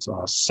as if it's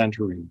a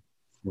centering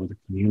for the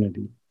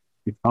community.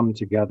 We come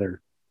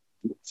together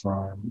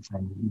from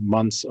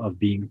months of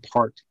being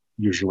apart,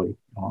 usually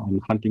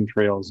on hunting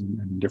trails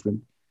and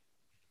different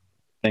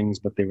things,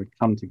 but they would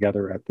come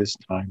together at this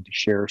time to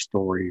share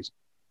stories,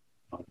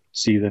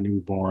 see the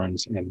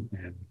newborns,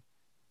 and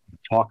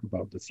talk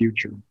about the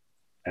future.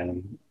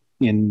 And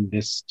in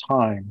this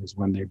time is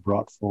when they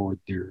brought forward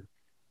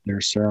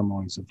their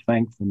ceremonies of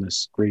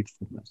thankfulness,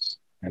 gratefulness,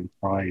 and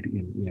pride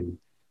in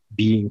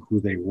being who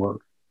they were.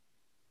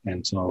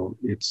 And so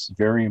it's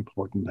very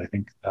important, I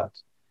think, that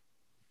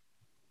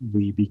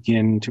we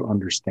begin to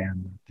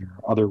understand that there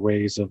are other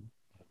ways of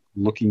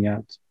looking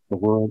at the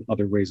world,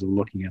 other ways of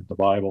looking at the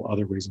Bible,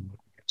 other ways of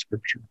looking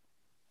Scripture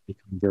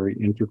become very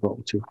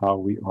integral to how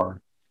we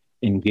are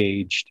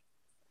engaged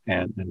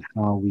and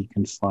how we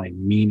can find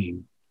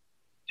meaning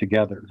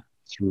together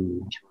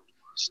through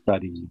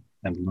study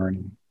and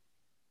learning.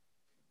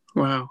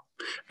 Wow.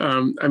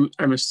 I'm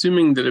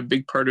assuming that a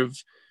big part of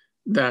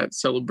that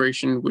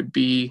celebration would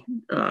be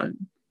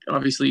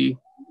obviously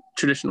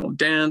traditional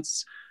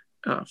dance,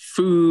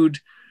 food,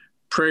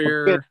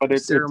 prayer, but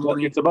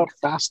ceremony. It's about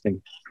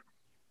fasting.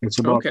 It's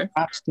about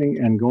fasting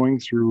and going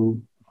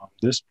through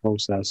this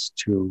process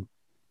to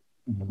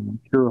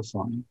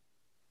purify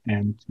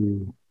and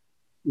to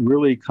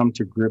really come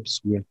to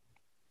grips with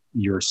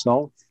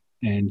yourself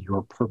and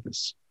your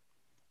purpose.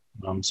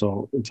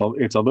 So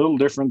it's a little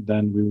different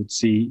than we would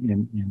see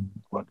in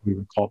what we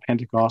would call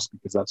Pentecost,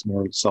 because that's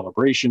more a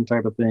celebration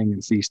type of thing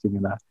and feasting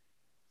and that.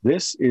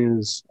 This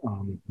is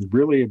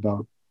really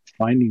about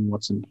finding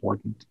what's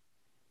important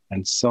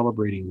and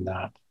celebrating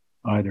that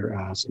either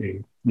as a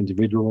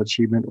individual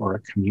achievement or a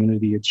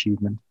community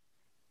achievement,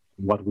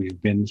 what we've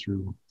been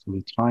through. So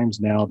the times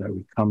now that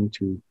we come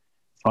to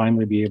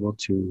finally be able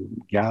to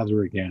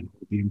gather again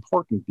will be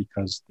important,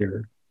 because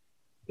there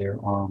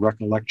are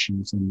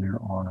recollections and there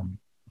are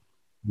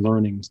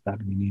learnings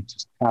that we need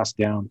to pass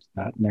down to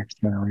that next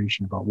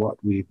generation about what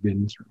we've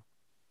been through.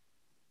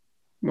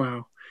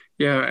 Wow.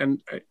 Yeah.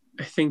 And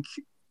I think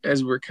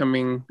as we're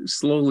coming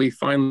slowly,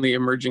 finally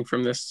emerging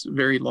from this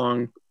very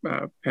long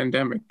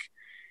pandemic,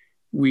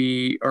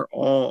 we are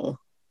all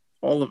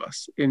of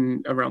us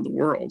around the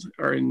world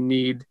are in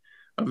need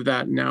of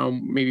that now,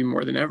 maybe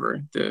more than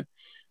ever.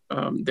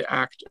 The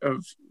act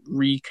of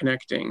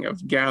reconnecting,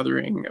 of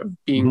gathering,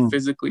 of being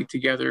physically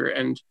together,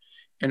 and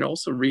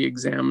also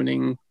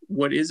re-examining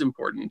what is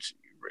important.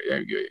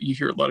 You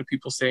hear a lot of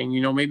people saying,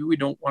 maybe we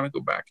don't want to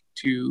go back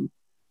to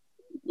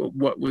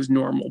what was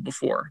normal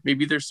before.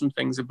 Maybe there's some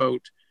things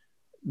about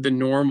the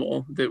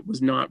normal that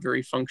was not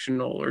very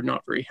functional or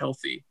not very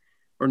healthy,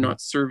 or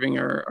not serving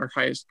our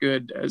highest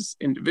good as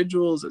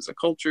individuals, as a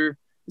culture,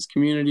 as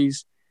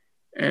communities.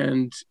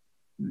 And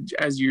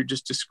as you're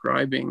just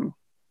describing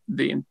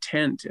the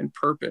intent and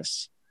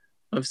purpose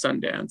of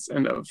Sundance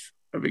and of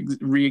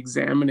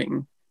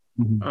re-examining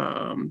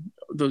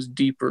those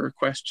deeper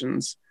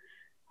questions,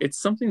 it's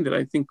something that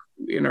I think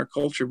in our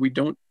culture we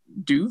don't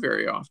do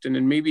very often,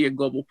 and maybe a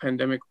global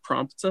pandemic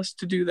prompts us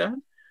to do that.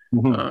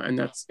 And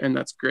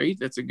that's great.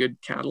 That's a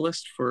good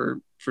catalyst for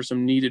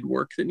some needed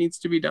work that needs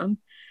to be done.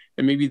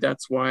 And maybe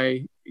that's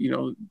why,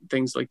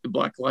 things like the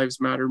Black Lives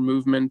Matter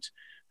movement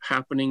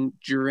happening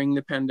during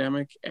the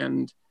pandemic,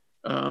 and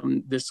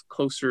this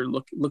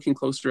looking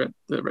closer at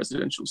the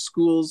residential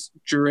schools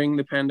during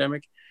the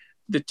pandemic,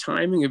 the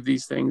timing of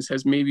these things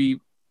has maybe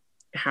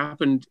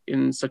happened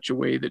in such a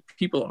way that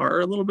people are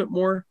a little bit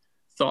more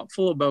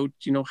thoughtful about,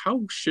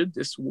 how should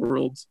this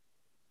world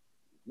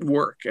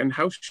work, and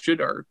how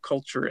should our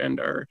culture and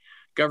our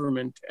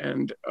government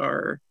and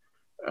our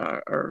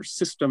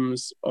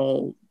systems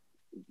all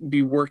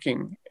be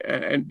working,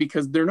 and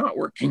because they're not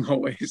working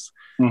always.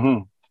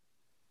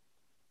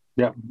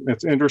 Yeah,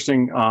 it's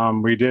interesting.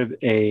 We did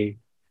a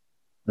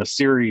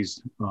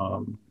series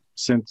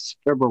since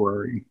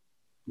February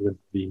with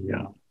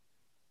the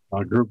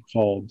group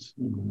called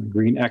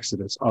Green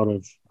Exodus out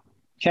of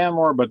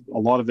Canmore, but a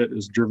lot of it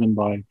is driven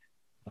by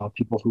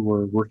people who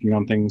were working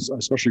on things,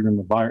 especially in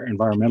the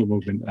environmental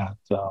movement at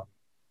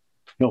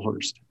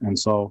Hillhurst. And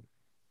so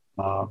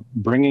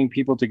bringing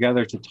people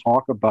together to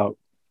talk about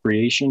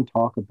creation,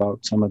 talk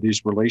about some of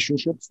these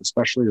relationships,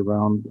 especially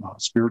around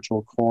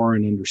spiritual core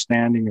and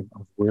understanding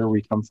of where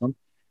we come from.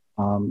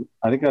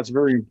 I think that's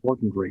very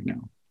important right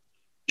now.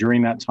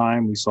 During that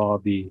time, we saw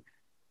the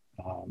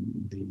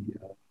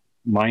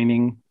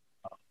mining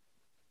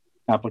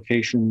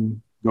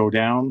application go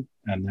down,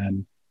 and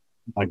then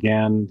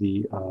again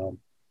the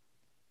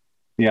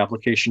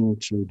application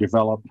to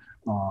develop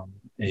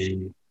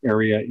a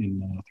area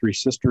in Three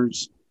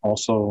Sisters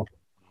also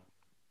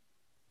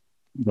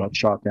got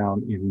shot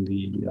down in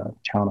the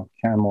town of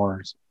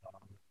Canmore's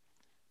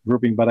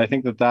grouping. But I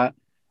think that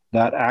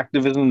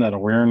activism, that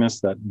awareness,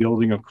 that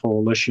building of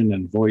coalition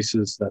and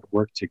voices that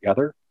work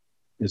together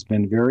has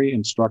been very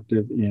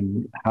instructive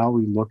in how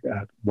we look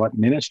at what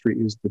ministry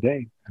is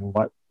today, and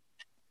what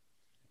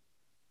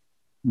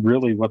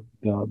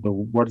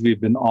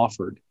we've been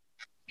offered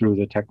through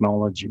the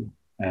technology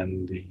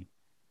and the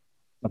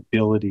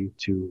ability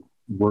to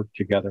work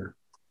together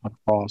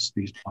across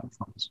these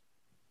platforms.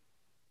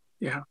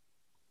 Yeah.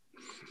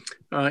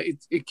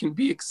 It can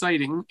be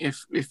exciting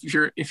if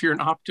you're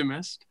an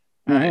optimist.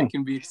 It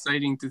can be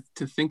exciting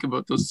to think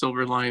about those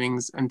silver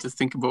linings, and to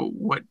think about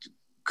what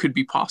could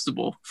be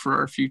possible for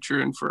our future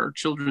and for our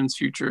children's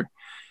future.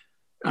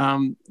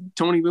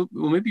 Tony, we'll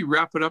maybe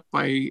wrap it up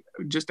by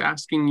just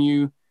asking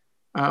you,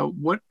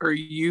 what are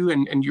you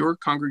and your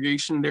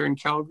congregation there in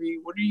Calgary,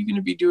 what are you going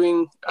to be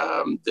doing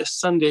this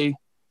Sunday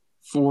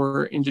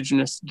for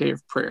Indigenous Day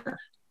of Prayer?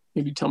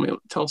 Maybe tell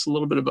us a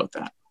little bit about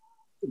that.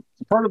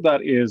 Part of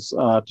that is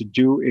to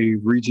do a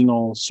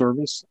regional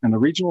service, and the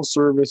regional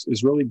service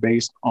is really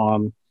based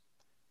on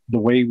the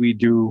way we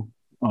do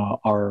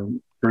our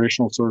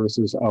traditional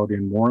services out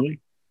in Morley,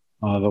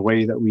 the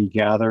way that we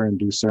gather and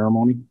do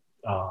ceremony,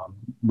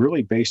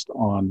 really based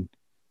on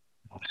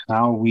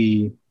how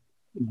we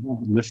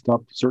lift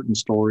up certain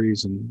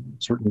stories and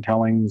certain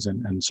tellings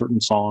and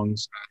certain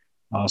songs.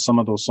 Some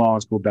of those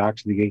songs go back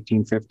to the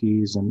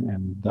 1850s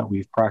and that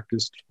we've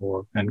practiced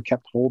for and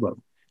kept hold of,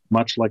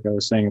 much like I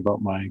was saying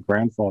about my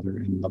grandfather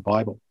in the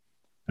Bible,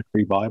 the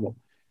Cree Bible.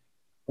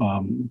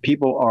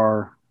 People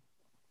are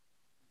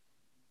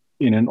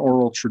in an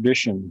oral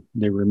tradition,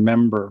 they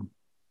remember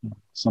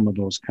some of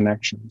those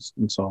connections.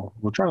 And so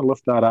we're trying to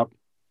lift that up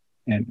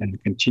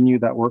and continue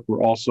that work.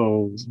 We're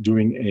also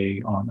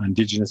doing on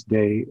Indigenous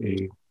Day,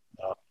 a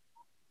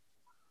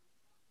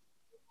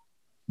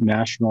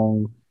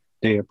national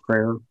day of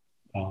prayer.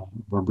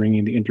 We're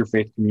bringing the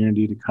interfaith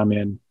community to come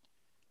in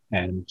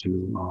and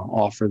to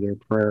offer their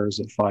prayers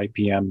at 5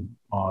 p.m.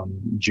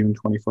 on June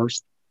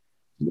 21st.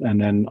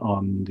 And then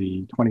on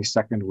the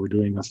 22nd, we're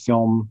doing a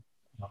film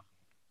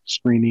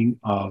screening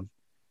of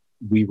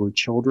We Were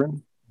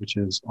Children, which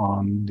is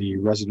on the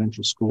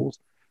residential schools.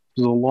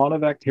 There's a lot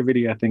of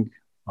activity, I think,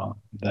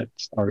 that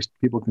our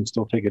people can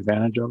still take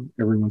advantage of.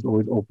 Everyone's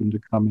always open to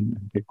come and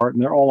take part.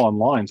 And they're all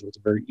online, so it's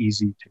very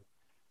easy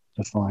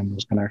to find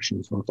those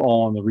connections. So it's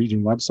all on the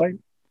region website.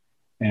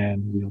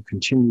 And we'll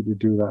continue to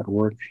do that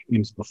work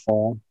into the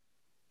fall.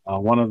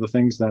 One of the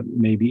things that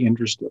may be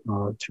interest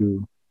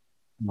to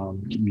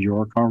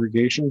your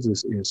congregations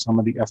is some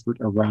of the effort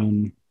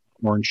around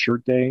Orange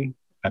Shirt Day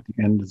at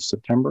the end of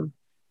September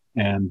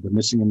and the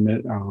Missing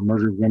and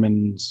Murdered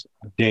Women's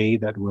Day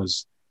that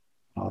was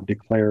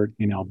declared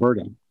in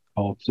Alberta,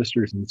 called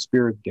Sisters in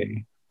Spirit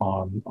Day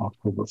on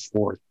October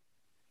 4th.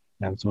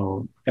 And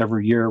so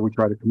every year we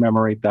try to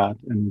commemorate that,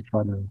 and we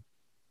try to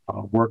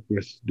work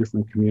with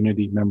different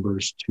community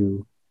members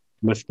to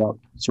lift up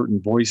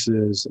certain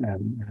voices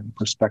and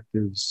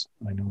perspectives.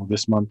 I know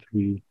this month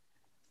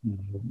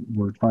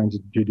we're trying to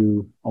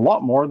do a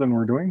lot more than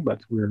we're doing,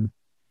 but we're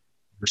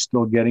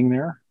still getting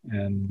there.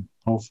 And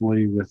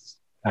hopefully with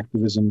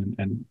activism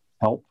and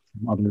help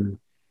from other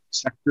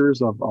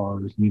sectors of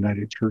our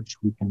United Church,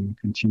 we can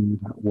continue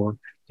that work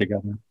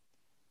together.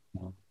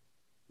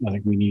 I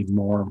think we need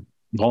more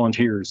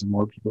volunteers and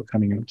more people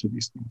coming out to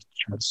these things to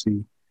try to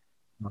see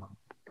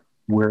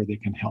where they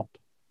can help.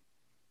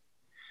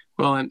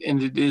 Well, and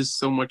it is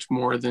so much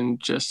more than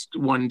just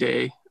one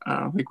day,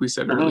 like we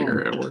said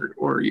earlier,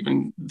 or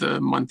even the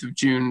month of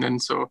June.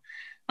 And so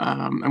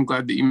I'm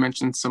glad that you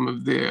mentioned some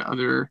of the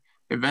other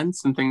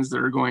events and things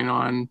that are going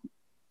on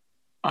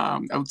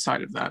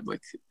outside of that,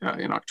 like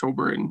in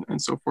October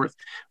and so forth.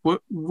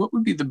 What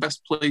would be the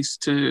best place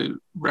to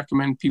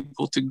recommend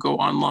people to go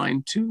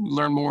online to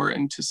learn more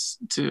and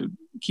to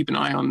keep an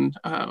eye on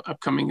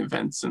upcoming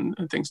events and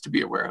things to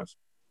be aware of?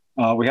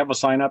 We have a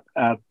sign up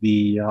at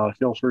the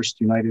Hillhurst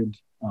United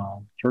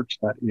Church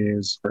that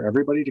is for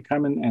everybody to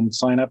come in and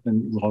sign up,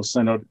 and we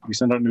send out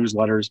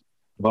newsletters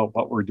about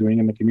what we're doing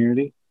in the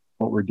community,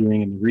 what we're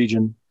doing in the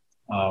region.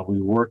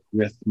 We work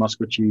with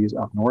Muskwachees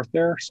up north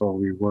there, so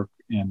we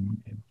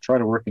try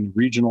to work in a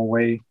regional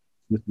way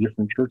with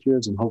different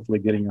churches, and hopefully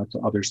getting out to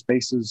other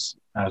spaces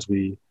as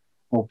we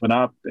open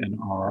up and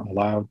are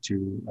allowed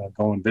to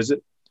go and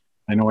visit.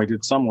 I know I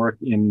did some work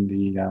in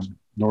the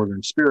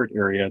Northern Spirit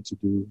area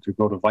to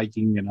go to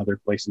Viking and other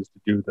places to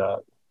do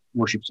the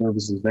worship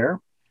services there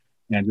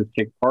and just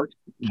take part.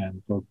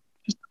 And so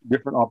just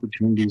different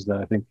opportunities that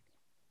I think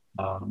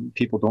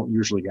people don't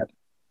usually get.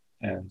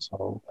 And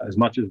so as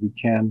much as we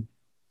can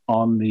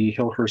on the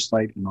Hillhurst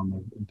site and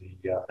on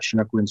the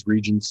Chinook Winds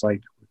region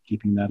site, we're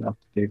keeping that up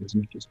to date as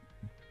much as we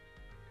can.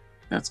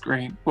 That's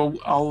great. Well,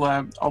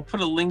 I'll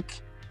put a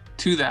link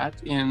to that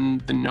in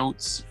the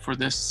notes for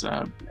this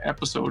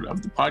episode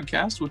of the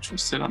podcast, which will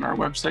sit on our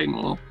website, and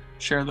we'll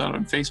share that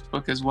on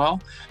Facebook as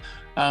well.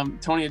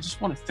 Tony, I just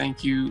want to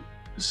thank you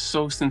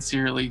so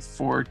sincerely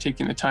for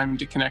taking the time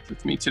to connect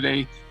with me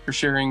today, for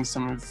sharing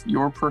some of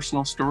your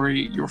personal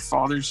story, your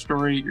father's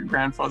story, your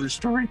grandfather's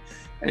story.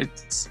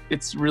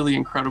 It's really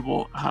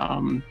incredible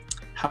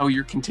how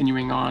you're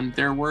continuing on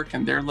their work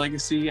and their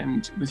legacy,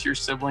 and with your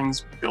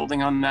siblings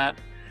building on that.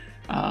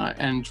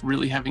 And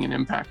really having an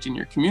impact in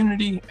your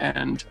community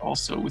and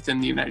also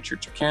within the United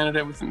Church of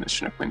Canada, within the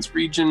Chinook Winds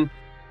region.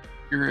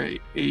 You're a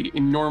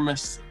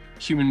enormous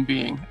human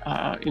being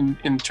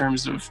in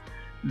terms of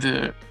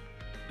the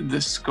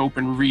scope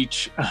and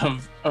reach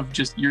of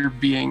just your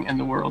being in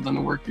the world and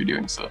the work you're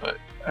doing. So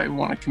I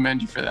want to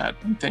commend you for that,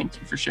 and thank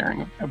you for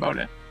sharing about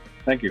it.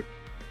 Thank you.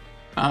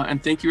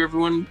 And thank you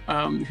everyone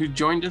who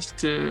joined us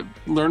to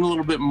learn a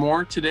little bit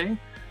more today,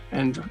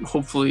 and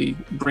hopefully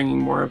bringing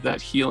more of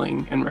that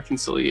healing and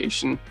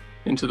reconciliation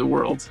into the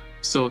world.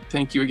 So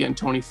thank you again,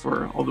 Tony,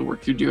 for all the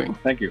work you're doing.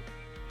 Thank you.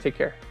 Take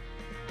care.